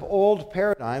leaders of old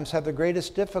paradigms have the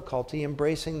greatest difficulty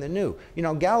embracing the new. You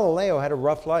know, Galileo had a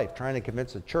rough life trying to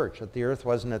convince the church that the earth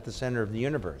wasn't at the center of the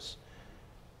universe.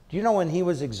 Do you know when he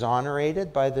was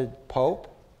exonerated by the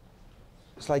Pope?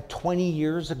 It's like 20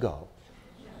 years ago.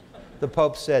 The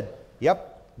Pope said,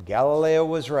 "Yep, Galileo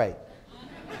was right.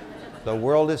 The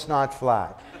world is not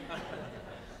flat."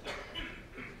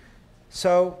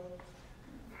 So,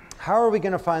 how are we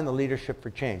going to find the leadership for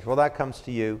change? Well, that comes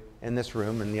to you in this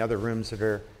room and the other rooms that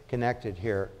are connected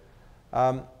here.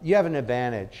 You have an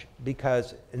advantage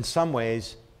because in some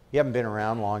ways you haven't been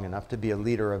around long enough to be a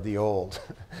leader of the old.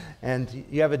 And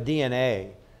you have a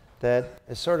DNA that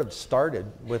is sort of started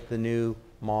with the new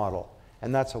model.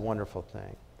 And that's a wonderful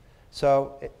thing.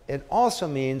 So it also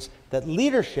means that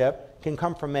leadership can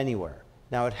come from anywhere.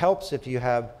 Now it helps if you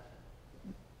have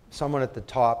someone at the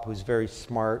top who's very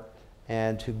smart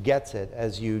and who gets it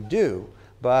as you do.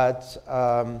 But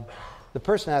the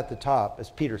person at the top, as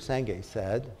Peter Senge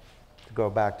said, to go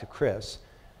back to Chris,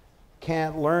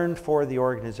 can't learn for the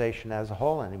organization as a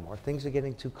whole anymore. Things are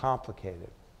getting too complicated,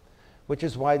 which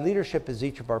is why leadership is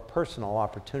each of our personal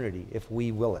opportunity if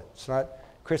we will it. It's not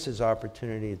Chris's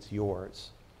opportunity, it's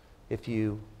yours if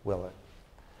you will it.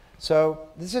 So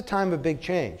this is a time of big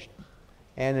change.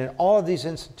 And in all of these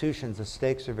institutions, the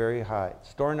stakes are very high.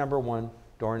 It's door number one,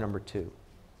 door number two.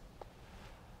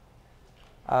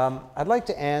 I'd like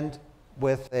to end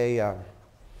with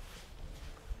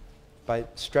by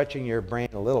stretching your brain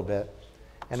a little bit,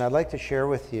 and I'd like to share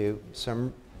with you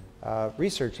some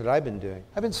research that I've been doing.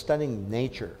 I've been studying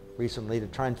nature recently to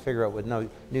try and figure out what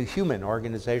new human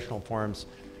organizational forms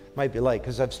might be like,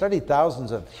 because I've studied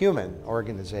thousands of human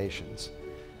organizations.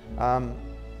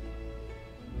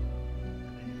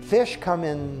 Fish come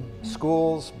in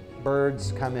schools,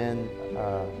 birds come in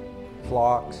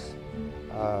flocks,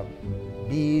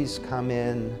 bees come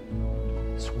in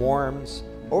swarms.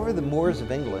 Over the moors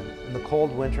of England in the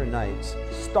cold winter nights,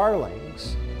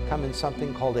 starlings come in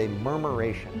something called a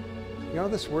murmuration. You know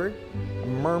this word? A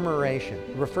murmuration.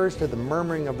 It refers to the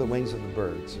murmuring of the wings of the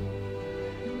birds.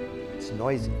 It's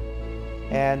noisy.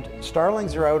 And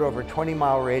starlings are out over a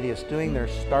 20-mile radius doing their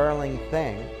starling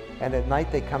thing, and at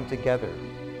night they come together.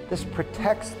 This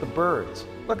protects the birds.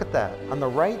 Look at that. On the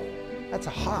right, that's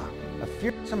a hawk, a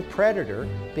fearsome predator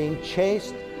being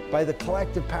chased by the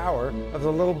collective power of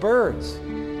the little birds.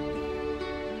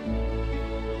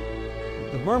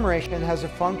 The murmuration has a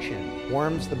function.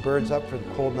 Warms the birds up for the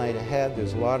cold night ahead.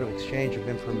 There's a lot of exchange of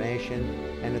information,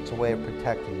 and it's a way of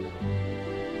protecting them.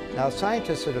 Now,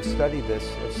 scientists that have studied this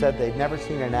have said they've never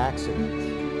seen an accident.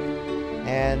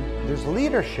 And there's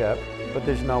leadership, but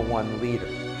there's no one leader.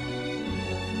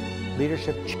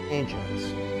 Leadership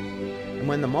changes. And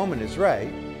when the moment is right,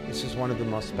 this is one of the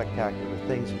most spectacular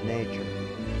things in nature.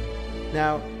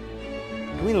 Now,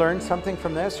 can we learn something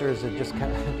from this, or is it just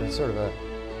kind of a sort of a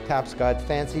Tapscott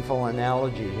fanciful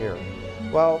analogy here?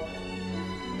 Well,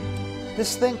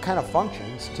 this thing kind of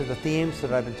functions to the themes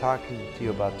that I've been talking to you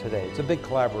about today. It's a big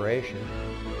collaboration.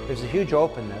 There's a huge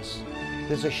openness.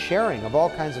 There's a sharing of all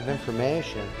kinds of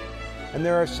information. And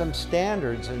there are some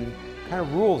standards and kind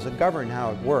of rules that govern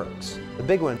how it works. The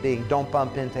big one being don't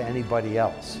bump into anybody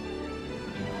else.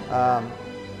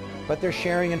 But they're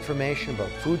sharing information about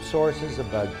food sources,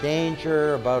 about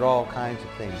danger, about all kinds of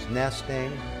things,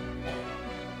 nesting.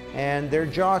 And they're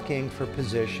jockeying for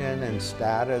position and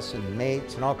status and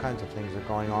mates and all kinds of things are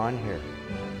going on here.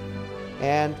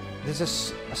 And there's a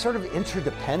sort of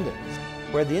interdependence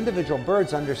where the individual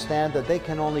birds understand that they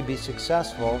can only be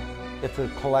successful if the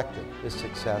collective is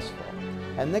successful.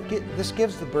 And this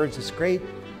gives the birds this great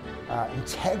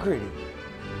integrity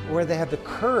where they have the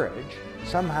courage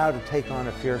somehow to take on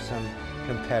a fearsome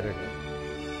competitor.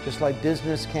 Just like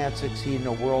business can't succeed in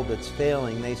a world that's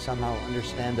failing, they somehow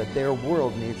understand that their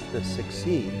world needs to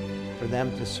succeed for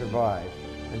them to survive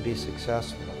and be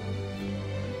successful.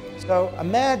 So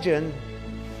imagine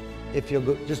if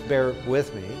you'll just bear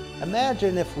with me,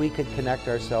 imagine if we could connect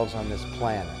ourselves on this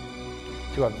planet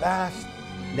to a vast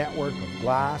network of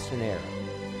glass and air.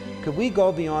 Could we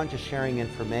go beyond just sharing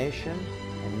information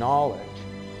and knowledge?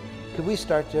 Could we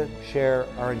start to share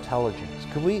our intelligence?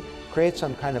 Could we create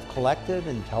some kind of collective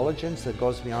intelligence that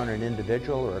goes beyond an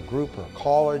individual or a group or a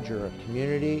college or a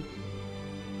community?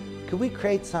 Could we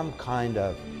create some kind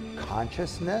of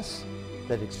consciousness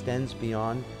that extends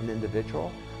beyond an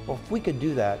individual? Well, if we could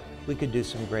do that, we could do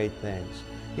some great things.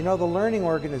 You know, the learning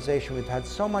organization, we've had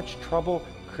so much trouble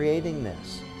creating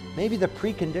this. Maybe the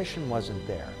precondition wasn't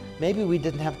there. Maybe we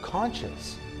didn't have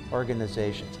conscious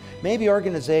organizations. Maybe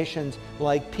organizations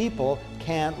like people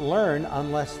can't learn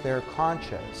unless they're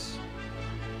conscious.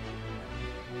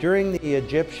 During the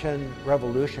Egyptian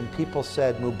revolution, people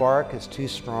said Mubarak is too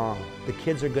strong. The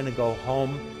kids are going to go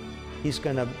home. He's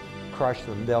going to crush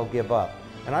them. They'll give up.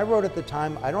 And I wrote at the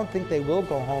time, I don't think they will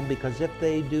go home, because if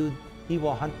they do, he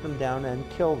will hunt them down and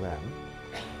kill them.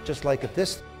 Just like if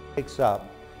this takes up,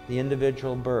 the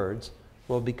individual birds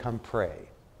will become prey.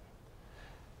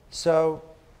 So,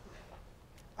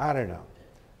 I don't know.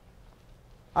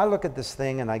 I look at this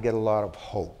thing and I get a lot of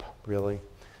hope, really,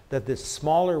 that this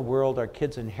smaller world our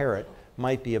kids inherit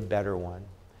might be a better one.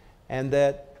 And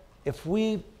that if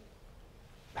we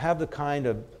have the kind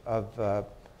of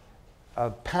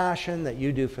passion that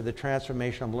you do for the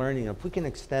transformation of learning, if we can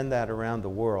extend that around the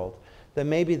world, then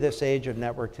maybe this age of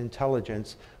networked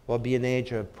intelligence will be an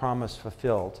age of promise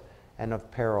fulfilled and of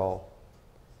peril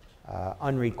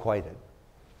unrequited.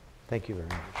 Thank you very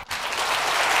much.